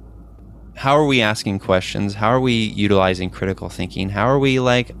are we asking questions? How are we utilizing critical thinking? How are we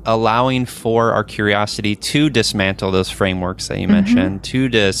like allowing for our curiosity to dismantle those frameworks that you mentioned, to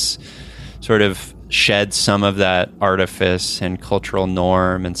just sort of shed some of that artifice and cultural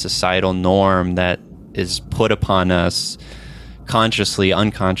norm and societal norm that is put upon us consciously,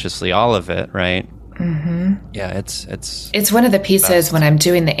 unconsciously, all of it, right? Yeah, It's one of the pieces when I'm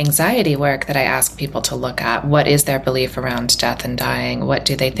doing the anxiety work that I ask people to look at. What is their belief around death and dying? What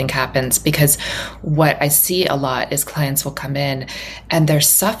do they think happens? Because what I see a lot is clients will come in and they're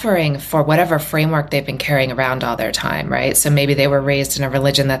suffering for whatever framework they've been carrying around all their time, right? So maybe they were raised in a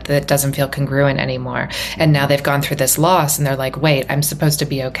religion that doesn't feel congruent anymore. And now they've gone through this loss and they're like, wait, I'm supposed to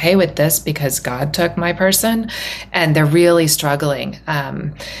be okay with this because God took my person. And they're really struggling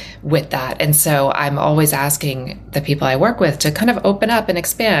with that. And so I'm always asking the people I work with to kind of open up and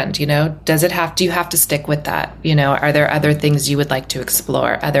expand, do you have to stick with that? Are there other things you would like to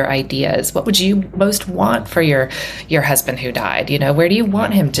explore, other ideas? What would you most want for your husband who died? Where do you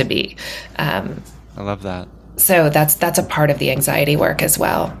want him to be? I love that. So that's a part of the anxiety work as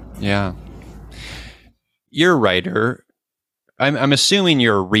well. Yeah. You're a writer. I'm assuming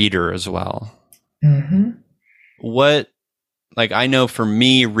you're a reader as well. Mm-hmm. I know for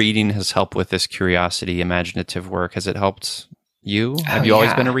me, reading has helped with this curiosity, imaginative work. Has it helped you? Have you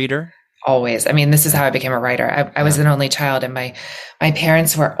always been a reader? Always. I mean, this is how I became a writer. I was an only child, and my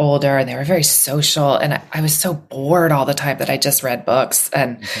parents were older and they were very social. And I was so bored all the time that I just read books,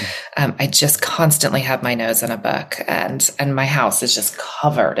 and I just constantly have my nose in a book, and my house is just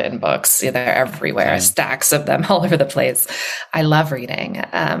covered in books. They're everywhere, stacks of them all over the place. I love reading.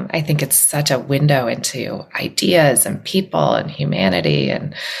 I think it's such a window into ideas and people and humanity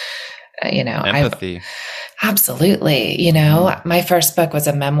and, empathy. Absolutely. My first book was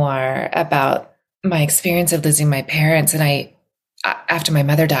a memoir about my experience of losing my parents. And after my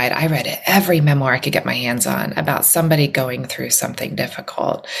mother died, I read every memoir I could get my hands on about somebody going through something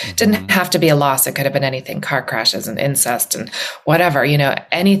difficult. It didn't have to be a loss. It could have been anything, car crashes and incest and whatever,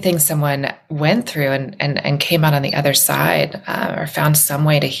 anything someone went through and came out on the other side or found some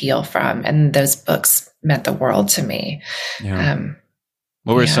way to heal from. And those books meant the world to me. Yeah.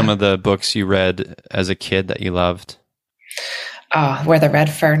 What were some of the books you read as a kid that you loved? Oh, Where the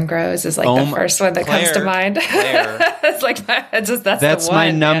Red Fern Grows is the first one that comes to mind. It's that's the one, my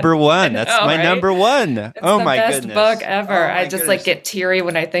number one. That's my number one. It's oh the my best goodness. book ever. I just get teary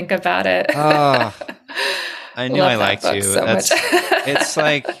when I think about it. I knew I liked you. So much. It's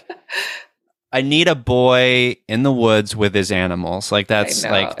like I need a boy in the woods with his animals. That's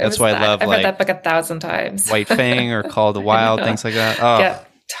why I love I've read that book 1,000 times. White Fang or Call of the Wild, things like that. Oh. Yeah,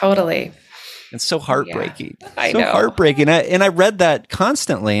 totally. It's so heartbreaking. Yeah, I know. Heartbreaking. And I read that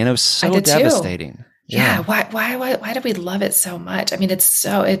constantly and it was so devastating. Too. Yeah. Why do we love it so much? I mean, it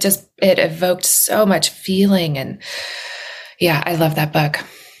evoked so much feeling, and I love that book.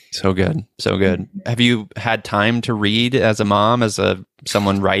 So good. So good. Have you had time to read as a mom,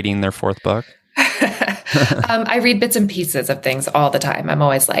 someone writing their fourth book? I read bits and pieces of things all the time. I'm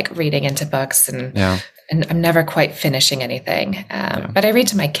always reading into books and I'm never quite finishing anything. But I read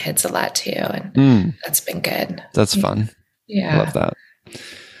to my kids a lot too. And that's been good. That's fun. Yeah. I love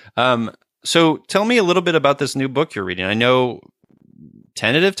that. So tell me a little bit about this new book you're reading. I know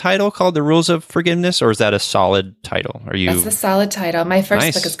tentative title called The Rules of Forgiveness, or is that a solid title? That's a solid title. My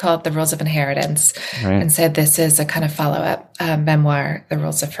first book is called The Rules of Inheritance. Right. And so this is a kind of follow-up memoir, The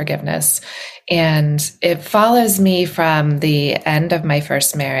Rules of Forgiveness. And it follows me from the end of my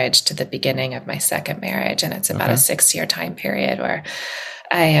first marriage to the beginning of my second marriage. And it's about a 6-year time period where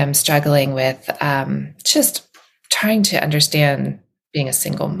I am struggling with just trying to understand being a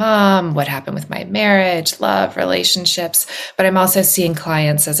single mom, what happened with my marriage, love, relationships, but I'm also seeing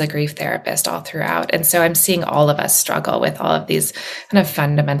clients as a grief therapist all throughout. And so I'm seeing all of us struggle with all of these kind of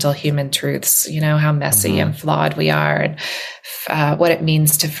fundamental human truths, how messy and flawed we are, and what it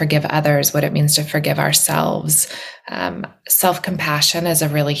means to forgive others, what it means to forgive ourselves. Self-compassion is a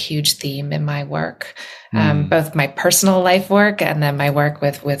really huge theme in my work. Both my personal life work and then my work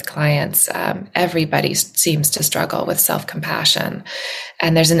with clients. Everybody seems to struggle with self-compassion.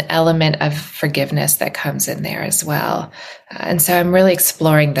 And there's an element of forgiveness that comes in there as well. And so I'm really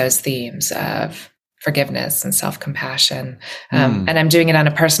exploring those themes of forgiveness and self-compassion. And I'm doing it on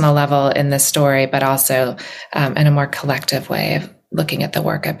a personal level in this story, but also in a more collective way of looking at the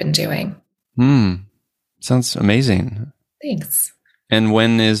work I've been doing. Sounds amazing. Thanks. And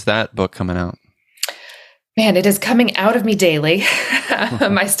when is that book coming out? Man, it is coming out of me daily.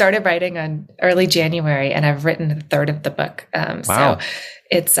 I started writing on early January, and I've written a third of the book. Wow. So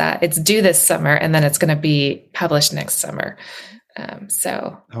it's due this summer, and then it's going to be published next summer.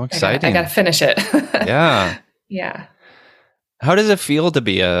 So how exciting! I got to finish it. Yeah. Yeah. How does it feel to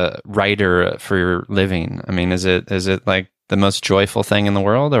be a writer for your living? I mean, is it like the most joyful thing in the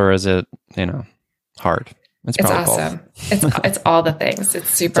world, or is it hard? It's awesome. It's all the things. It's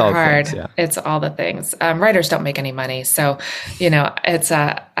super hard. Things, yeah. It's all the things. Writers don't make any money. So, it's,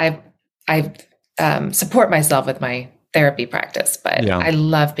 that's support myself with my therapy practice, but Yeah. I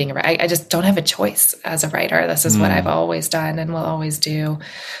love being a writer. I just don't have a choice as a writer. This is what I've always done and will always do.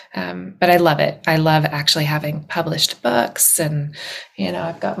 But I love it. I love actually having published books, and,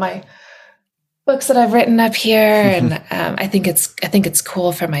 I've got my books that I've written up here. And I think it's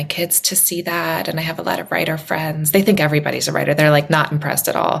cool for my kids to see that. And I have a lot of writer friends. They think everybody's a writer. They're like not impressed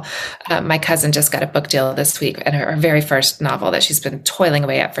at all. My cousin just got a book deal this week, and her very first novel that she's been toiling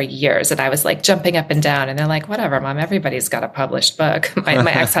away at for years. And I was like jumping up and down, and they're like, whatever, Mom, everybody's got a published book.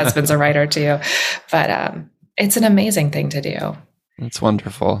 My ex-husband's a writer too, but it's an amazing thing to do. It's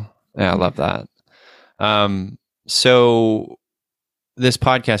wonderful. Yeah, I love that. So this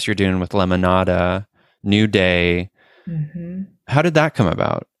podcast you're doing with Lemonada, New Day, how did that come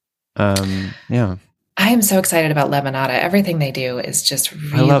about? Yeah. I am so excited about Lemonada. Everything they do is just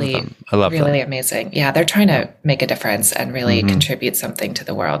really, I love really them. amazing. Yeah, they're trying to make a difference and really contribute something to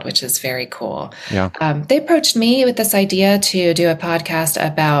the world, which is very cool. Yeah. They approached me with this idea to do a podcast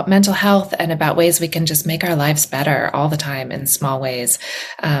about mental health and about ways we can just make our lives better all the time in small ways.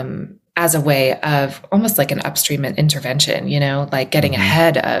 As a way of almost like an upstream intervention, like getting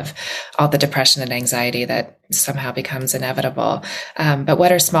ahead of all the depression and anxiety that somehow becomes inevitable. But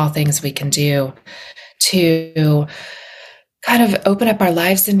what are small things we can do to kind of open up our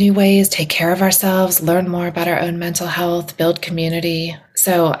lives in new ways, take care of ourselves, learn more about our own mental health, build community.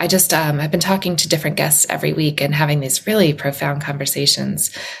 So I just, I've been talking to different guests every week and having these really profound conversations,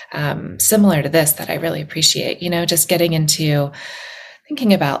 similar to this, that I really appreciate, just getting into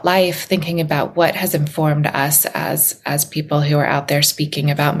thinking about life, thinking about what has informed us as people who are out there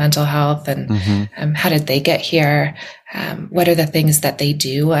speaking about mental health, and how did they get here? What are the things that they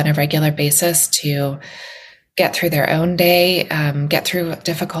do on a regular basis to get through their own day, get through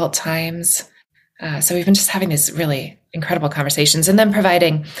difficult times? So we've been just having these really incredible conversations, and then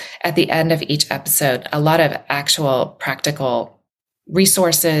providing at the end of each episode a lot of actual practical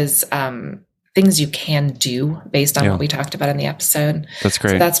resources, things you can do based on what we talked about in the episode. That's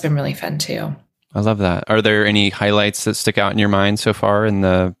great. So that's been really fun too. I love that. Are there any highlights that stick out in your mind so far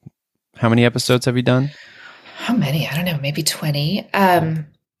how many episodes have you done? How many? I don't know, maybe 20. I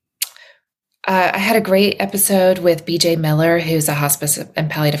had a great episode with BJ Miller, who's a hospice and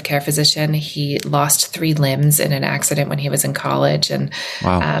palliative care physician. He lost 3 limbs in an accident when he was in college. And,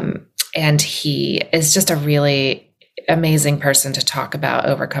 and he is just a really amazing person to talk about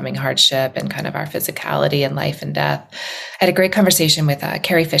overcoming hardship and kind of our physicality and life and death. I had a great conversation with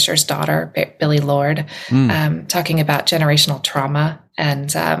Carrie Fisher's daughter, Billy Lord, talking about generational trauma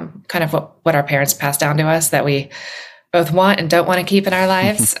and kind of what our parents passed down to us that we both want and don't want to keep in our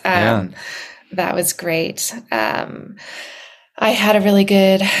lives. That was great. I had a really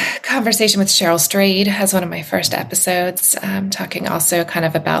good conversation with Cheryl Strayed as one of my first episodes, talking also kind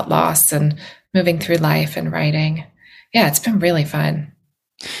of about loss and moving through life and writing. Yeah, it's been really fun.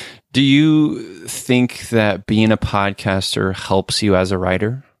 Do you think that being a podcaster helps you as a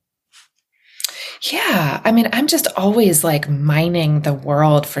writer? Yeah. I mean, I'm just always like mining the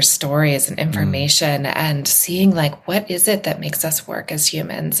world for stories and information and seeing like, what is it that makes us work as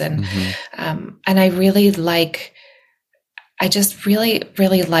humans? And, and I really like, I just really,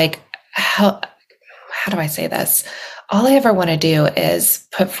 really like how do I say this? All I ever want to do is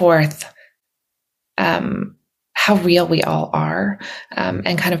put forth, how real we all are,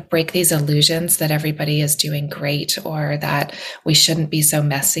 and kind of break these illusions that everybody is doing great or that we shouldn't be so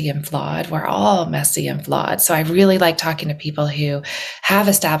messy and flawed. We're all messy and flawed. So I really like talking to people who have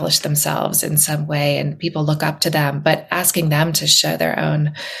established themselves in some way and people look up to them, but asking them to show their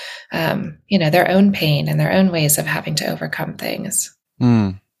own, their own pain and their own ways of having to overcome things.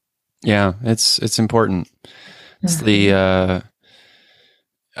 Yeah, it's important. It's the, I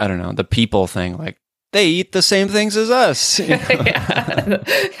don't know, the people thing, like, they eat the same things as us. Yeah.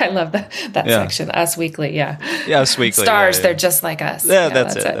 I love that section. Us Weekly, yeah. Yeah, Us Weekly. Stars, they're just like us. Yeah,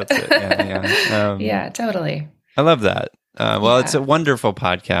 that's it. Yeah, totally. I love that. It's a wonderful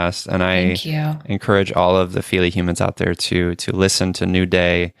podcast, and I encourage all of the Feely humans out there to listen to New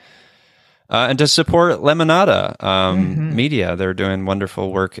Day and to support Lemonada Media. They're doing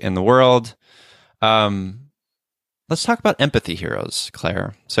wonderful work in the world. Let's talk about empathy heroes,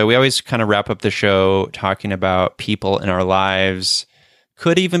 Claire. So we always kind of wrap up the show talking about people in our lives,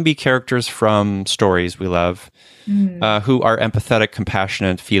 could even be characters from stories we love, who are empathetic,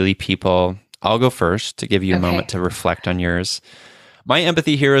 compassionate, feely people. I'll go first to give you a moment to reflect on yours. My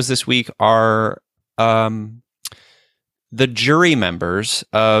empathy heroes this week are the jury members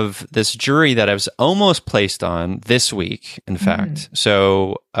of this jury that I was almost placed on this week, in fact.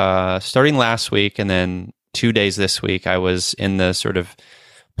 So starting last week and then 2 days this week, I was in the sort of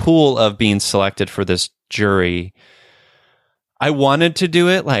pool of being selected for this jury, I wanted to do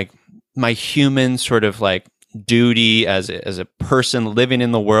it like my human sort of like duty as a person living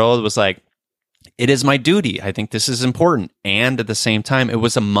in the world was like, it is my duty. I think this is important. And at the same time, it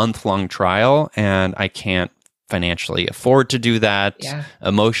was a month-long trial, and I can't financially afford to do that. Yeah.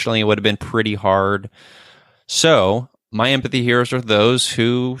 Emotionally, it would have been pretty hard. So my empathy heroes are those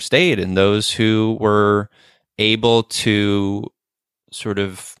who stayed and those who were able to sort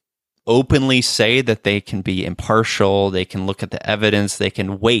of openly say that they can be impartial, they can look at the evidence, they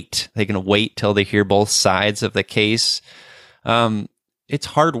can wait till they hear both sides of the case. It's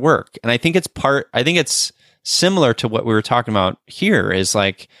hard work. And I think it's similar to what we were talking about here is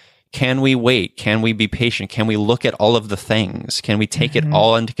like, can we wait? Can we be patient? Can we look at all of the things? Can we take it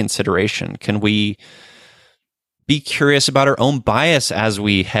all into consideration? Can we be curious about our own bias as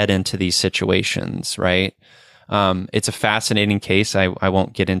we head into these situations, right? It's a fascinating case. I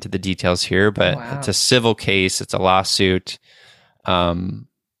won't get into the details here, but It's a civil case. It's a lawsuit.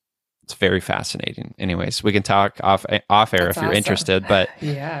 It's very fascinating. Anyways, we can talk off air if you're interested, but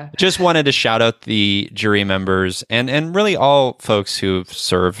just wanted to shout out the jury members and really all folks who've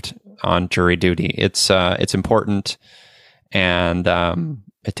served on jury duty. It's important, and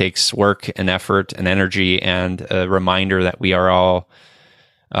it takes work and effort and energy and a reminder that we are all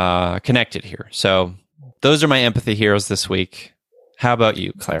connected here. So those are my empathy heroes this week. How about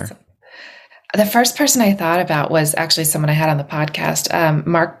you, Claire? Awesome. The first person I thought about was actually someone I had on the podcast,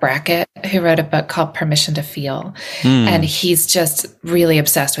 Mark Brackett, who wrote a book called Permission to Feel. And he's just really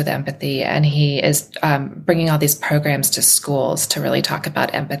obsessed with empathy. And he is bringing all these programs to schools to really talk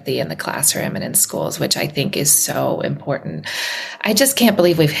about empathy in the classroom and in schools, which I think is so important. I just can't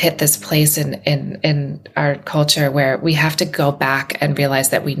believe we've hit this place in our culture where we have to go back and realize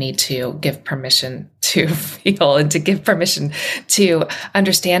that we need to give permission to feel and to give permission to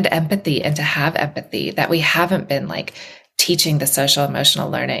understand empathy and to have empathy, that we haven't been like teaching the social emotional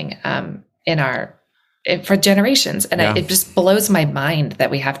learning for generations. And it just blows my mind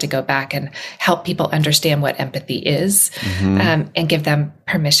that we have to go back and help people understand what empathy is, and give them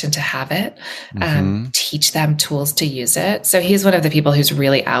permission to have it, teach them tools to use it. So he's one of the people who's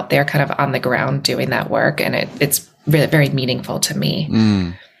really out there kind of on the ground doing that work. And it's really very meaningful to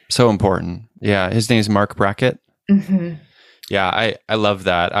me. So important. Yeah. His name is Mark Brackett. Yeah. I love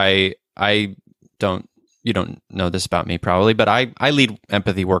that. You don't know this about me probably, but I lead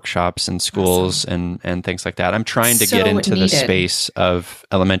empathy workshops in schools and things like that. I'm trying to get into the space of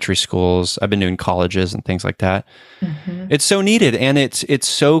elementary schools. I've been doing colleges and things like that. It's so needed. And it's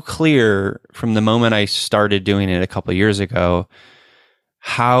so clear from the moment I started doing it a couple of years ago,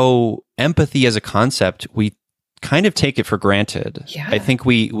 how empathy as a concept, we kind of take it for granted. Yeah. I think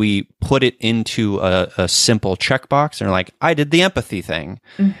we put it into a simple checkbox and are like, I did the empathy thing.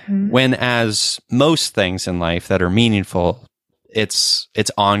 When as most things in life that are meaningful, it's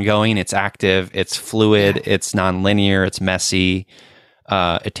ongoing, it's active, it's fluid, it's nonlinear, it's messy,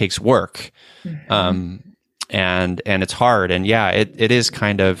 it takes work. And it's hard. And it is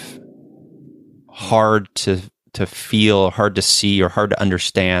kind of hard to feel, hard to see, or hard to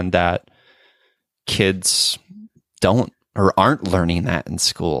understand that kids don't or aren't learning that in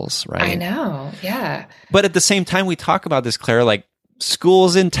schools, right? I know, yeah. But at the same time, we talk about this, Claire, like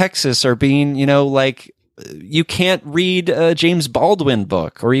schools in Texas are being, like you can't read a James Baldwin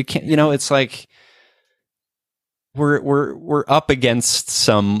book, or you can't, it's like we're up against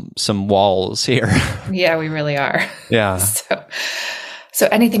some walls here. Yeah, we really are. Yeah. So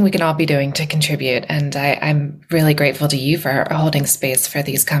anything we can all be doing to contribute. And I'm really grateful to you for holding space for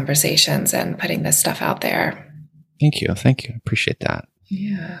these conversations and putting this stuff out there. Thank you. Appreciate that.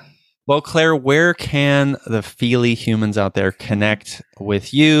 Yeah. Well, Claire, where can the Feely humans out there connect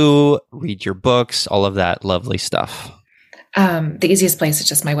with you, read your books, all of that lovely stuff? The easiest place is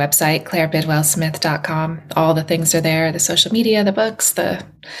just my website, clairebidwellsmith.com. All the things are there, the social media, the books, the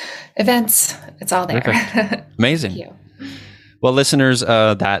events, it's all there. Amazing. Thank you. Well, listeners,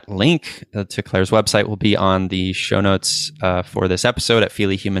 that link to Claire's website will be on the show notes for this episode at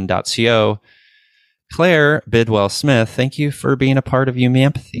feelyhuman.co. Claire Bidwell Smith, thank you for being a part of You Me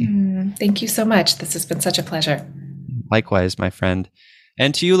Empathy. Thank you so much. This has been such a pleasure. Likewise, my friend.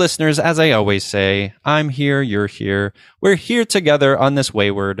 And to you listeners, as I always say, I'm here, you're here. We're here together on this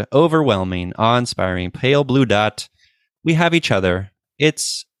wayward, overwhelming, awe-inspiring, pale blue dot. We have each other.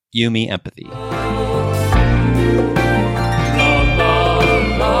 It's You Me Empathy. La,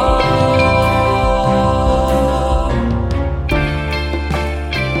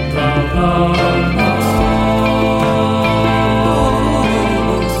 la, la.